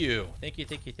save. Thank you. Thank you,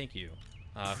 thank you, thank you.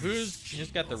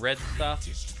 Who's got the red stuff?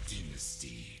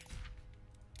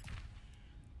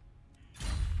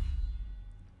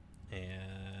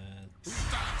 And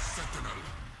Sentinel,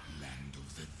 land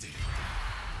of the dead.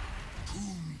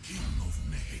 Tomb King of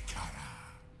Nehekara.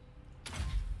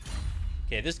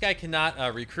 okay, this guy cannot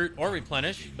recruit or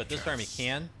replenish, but this army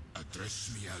can.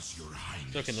 Address me as your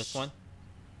highness. So can this one.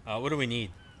 What do we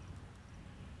need?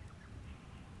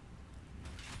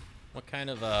 What kind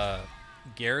of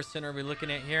garrison are we looking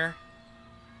at here?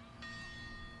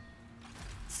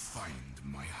 Find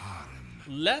my harem.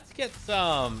 Let's get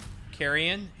some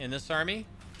carrion in this army,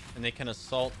 and they can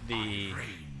assault the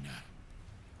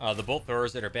bolt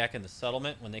throwers that are back in the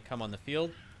settlement when they come on the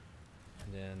field.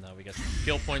 And then we got some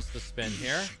skill points to spend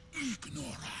here.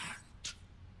 Ignorant.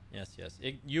 Yes, yes.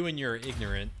 You and your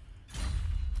ignorant.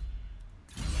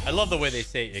 I love the way they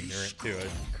say ignorant too. It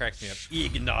cracks me up.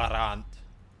 Ignorant. Land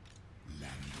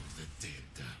of the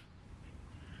dead.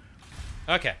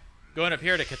 Okay, going up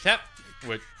here to Khatep,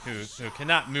 who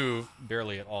cannot move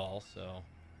barely at all. So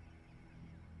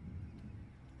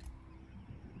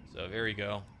there we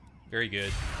go. Very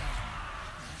good.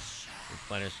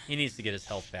 Replenish. He needs to get his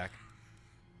health back.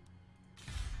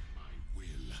 My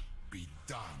will be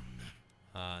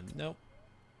done. Nope.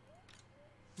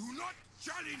 Do not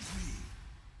challenge me.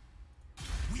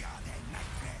 We are the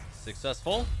nightmares.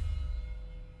 Successful.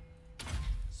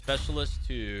 Specialist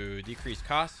to decrease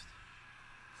cost.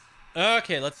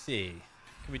 Okay, let's see.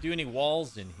 Can we do any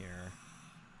walls in here?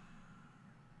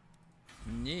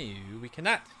 No, we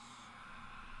cannot.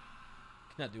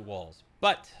 Cannot do walls,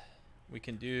 but we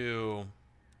can do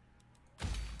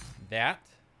that.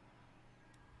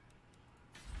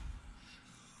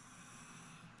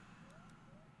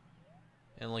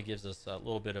 It only gives us a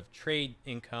little bit of trade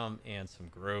income and some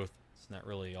growth. It's not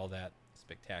really all that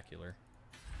spectacular.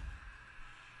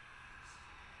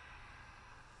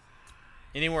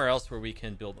 Anywhere else where we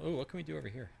can build... Oh, what can we do over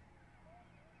here?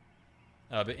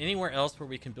 But anywhere else where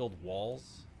we can build walls?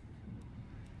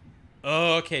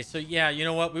 Oh, okay. So, yeah, you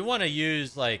know what? We want to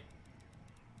use, like...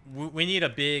 We need a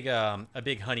big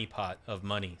honeypot of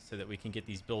money so that we can get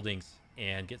these buildings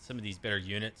and get some of these better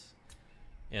units.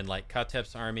 In like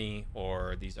Khatep's army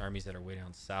or these armies that are way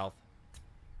down south.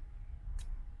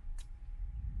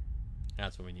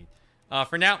 That's what we need.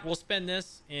 For now, we'll spend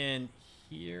this in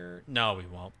here. No, we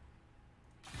won't.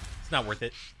 It's not worth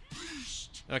it.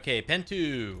 Okay,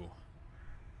 Enthoo.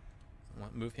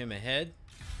 Move him ahead.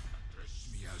 Address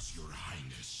me as your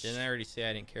highness. Didn't I already say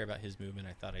I didn't care about his movement?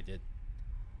 I thought I did.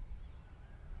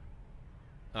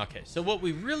 Okay, so what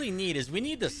we really need is we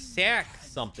need to sack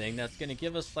something that's going to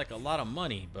give us like a lot of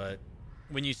money, but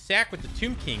when you sack with the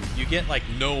Tomb Kings, you get like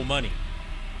no money.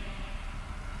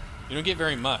 You don't get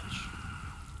very much.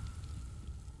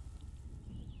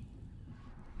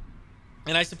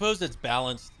 And I suppose it's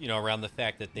balanced, you know, around the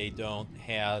fact that they don't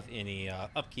have any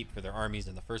upkeep for their armies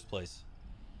in the first place.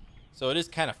 So it is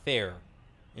kind of fair.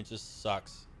 It just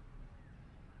sucks.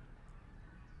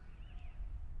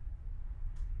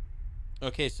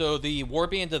 Okay, so the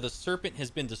Warband of the Serpent has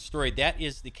been destroyed. That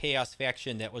is the Chaos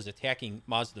faction that was attacking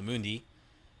Mazdamundi.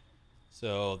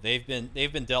 So they've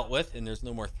been dealt with, and there's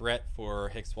no more threat for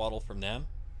Hexwaddle from them.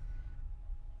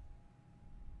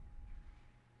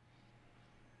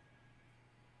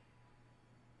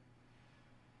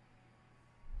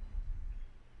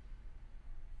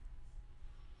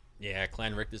 Yeah,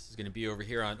 Clan Rictus is going to be over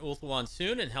here on Ulthuan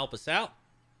soon and help us out.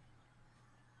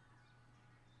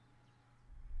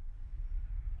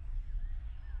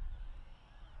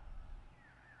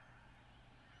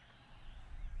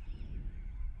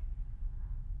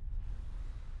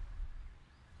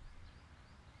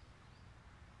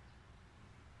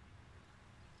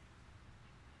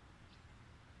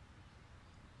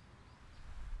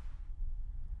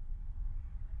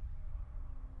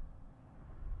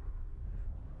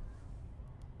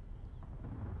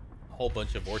 Whole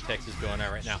bunch of vortexes going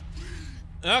on right now.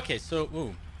 Okay,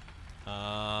 so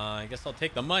I guess I'll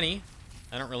take the money.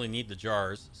 I don't really need the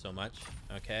jars so much.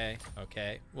 Okay.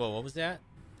 Whoa, what was that?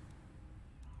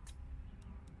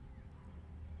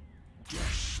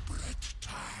 Desperate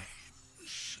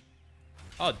times.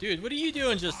 Oh, dude, what are you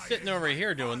doing just sitting over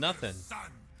here doing nothing?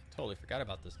 Totally forgot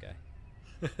about this guy.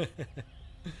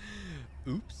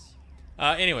 Oops.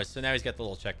 Anyway, so now he's got the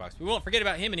little checkbox. We won't forget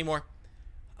about him anymore.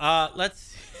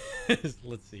 Let's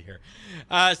see here.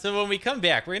 So when we come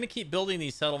back, we're going to keep building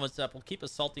these settlements up. We'll keep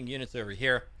assaulting units over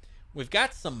here. We've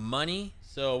got some money,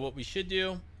 so what we should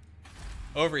do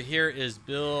over here is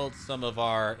build some of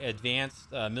our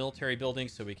advanced military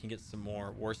buildings so we can get some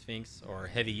more War Sphinx or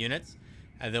heavy units.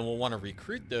 And then we'll want to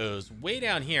recruit those way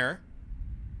down here.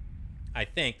 I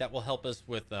think that will help us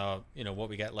with you know, what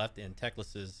we got left in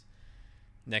Teclis's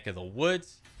neck of the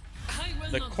woods.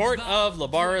 The court of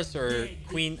Labaris, or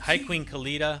High Queen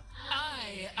Khalida.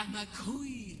 I am a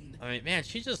queen. I mean, man,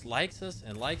 she just likes us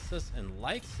and likes us and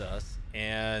likes us,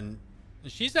 and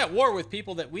she's at war with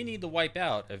people that we need to wipe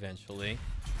out eventually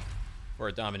for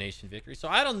a domination victory. So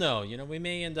I don't know, you know, we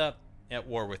may end up at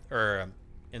war with, or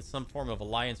in some form of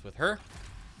alliance with her.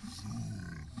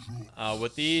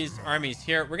 With these armies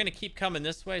here, we're gonna keep coming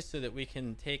this way so that we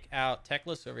can take out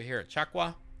Teclis over here at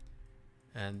Chakwa,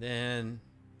 and then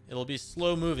it'll be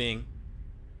slow moving,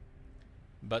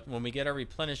 but when we get our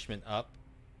replenishment up,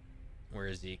 where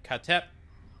is he? Khatep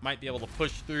might be able to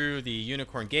push through the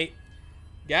Unicorn Gate.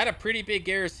 Got a pretty big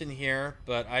garrison here,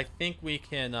 but I think we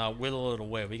can whittle it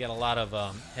away. We got a lot of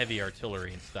heavy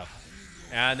artillery and stuff.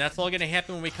 And that's all going to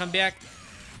happen when we come back.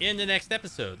 in the next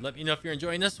episode. Let me know if you're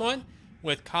enjoying this one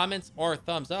with comments or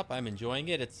thumbs up. I'm enjoying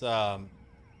it. It's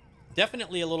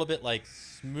definitely a little bit like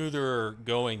smoother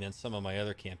going than some of my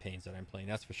other campaigns that I'm playing.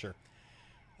 That's for sure.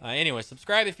 Anyway,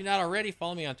 subscribe if you're not already.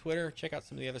 Follow me on Twitter. Check out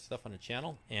some of the other stuff on the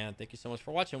channel. And thank you so much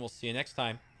for watching. We'll see you next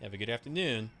time. Have a good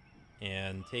afternoon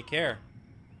and take care.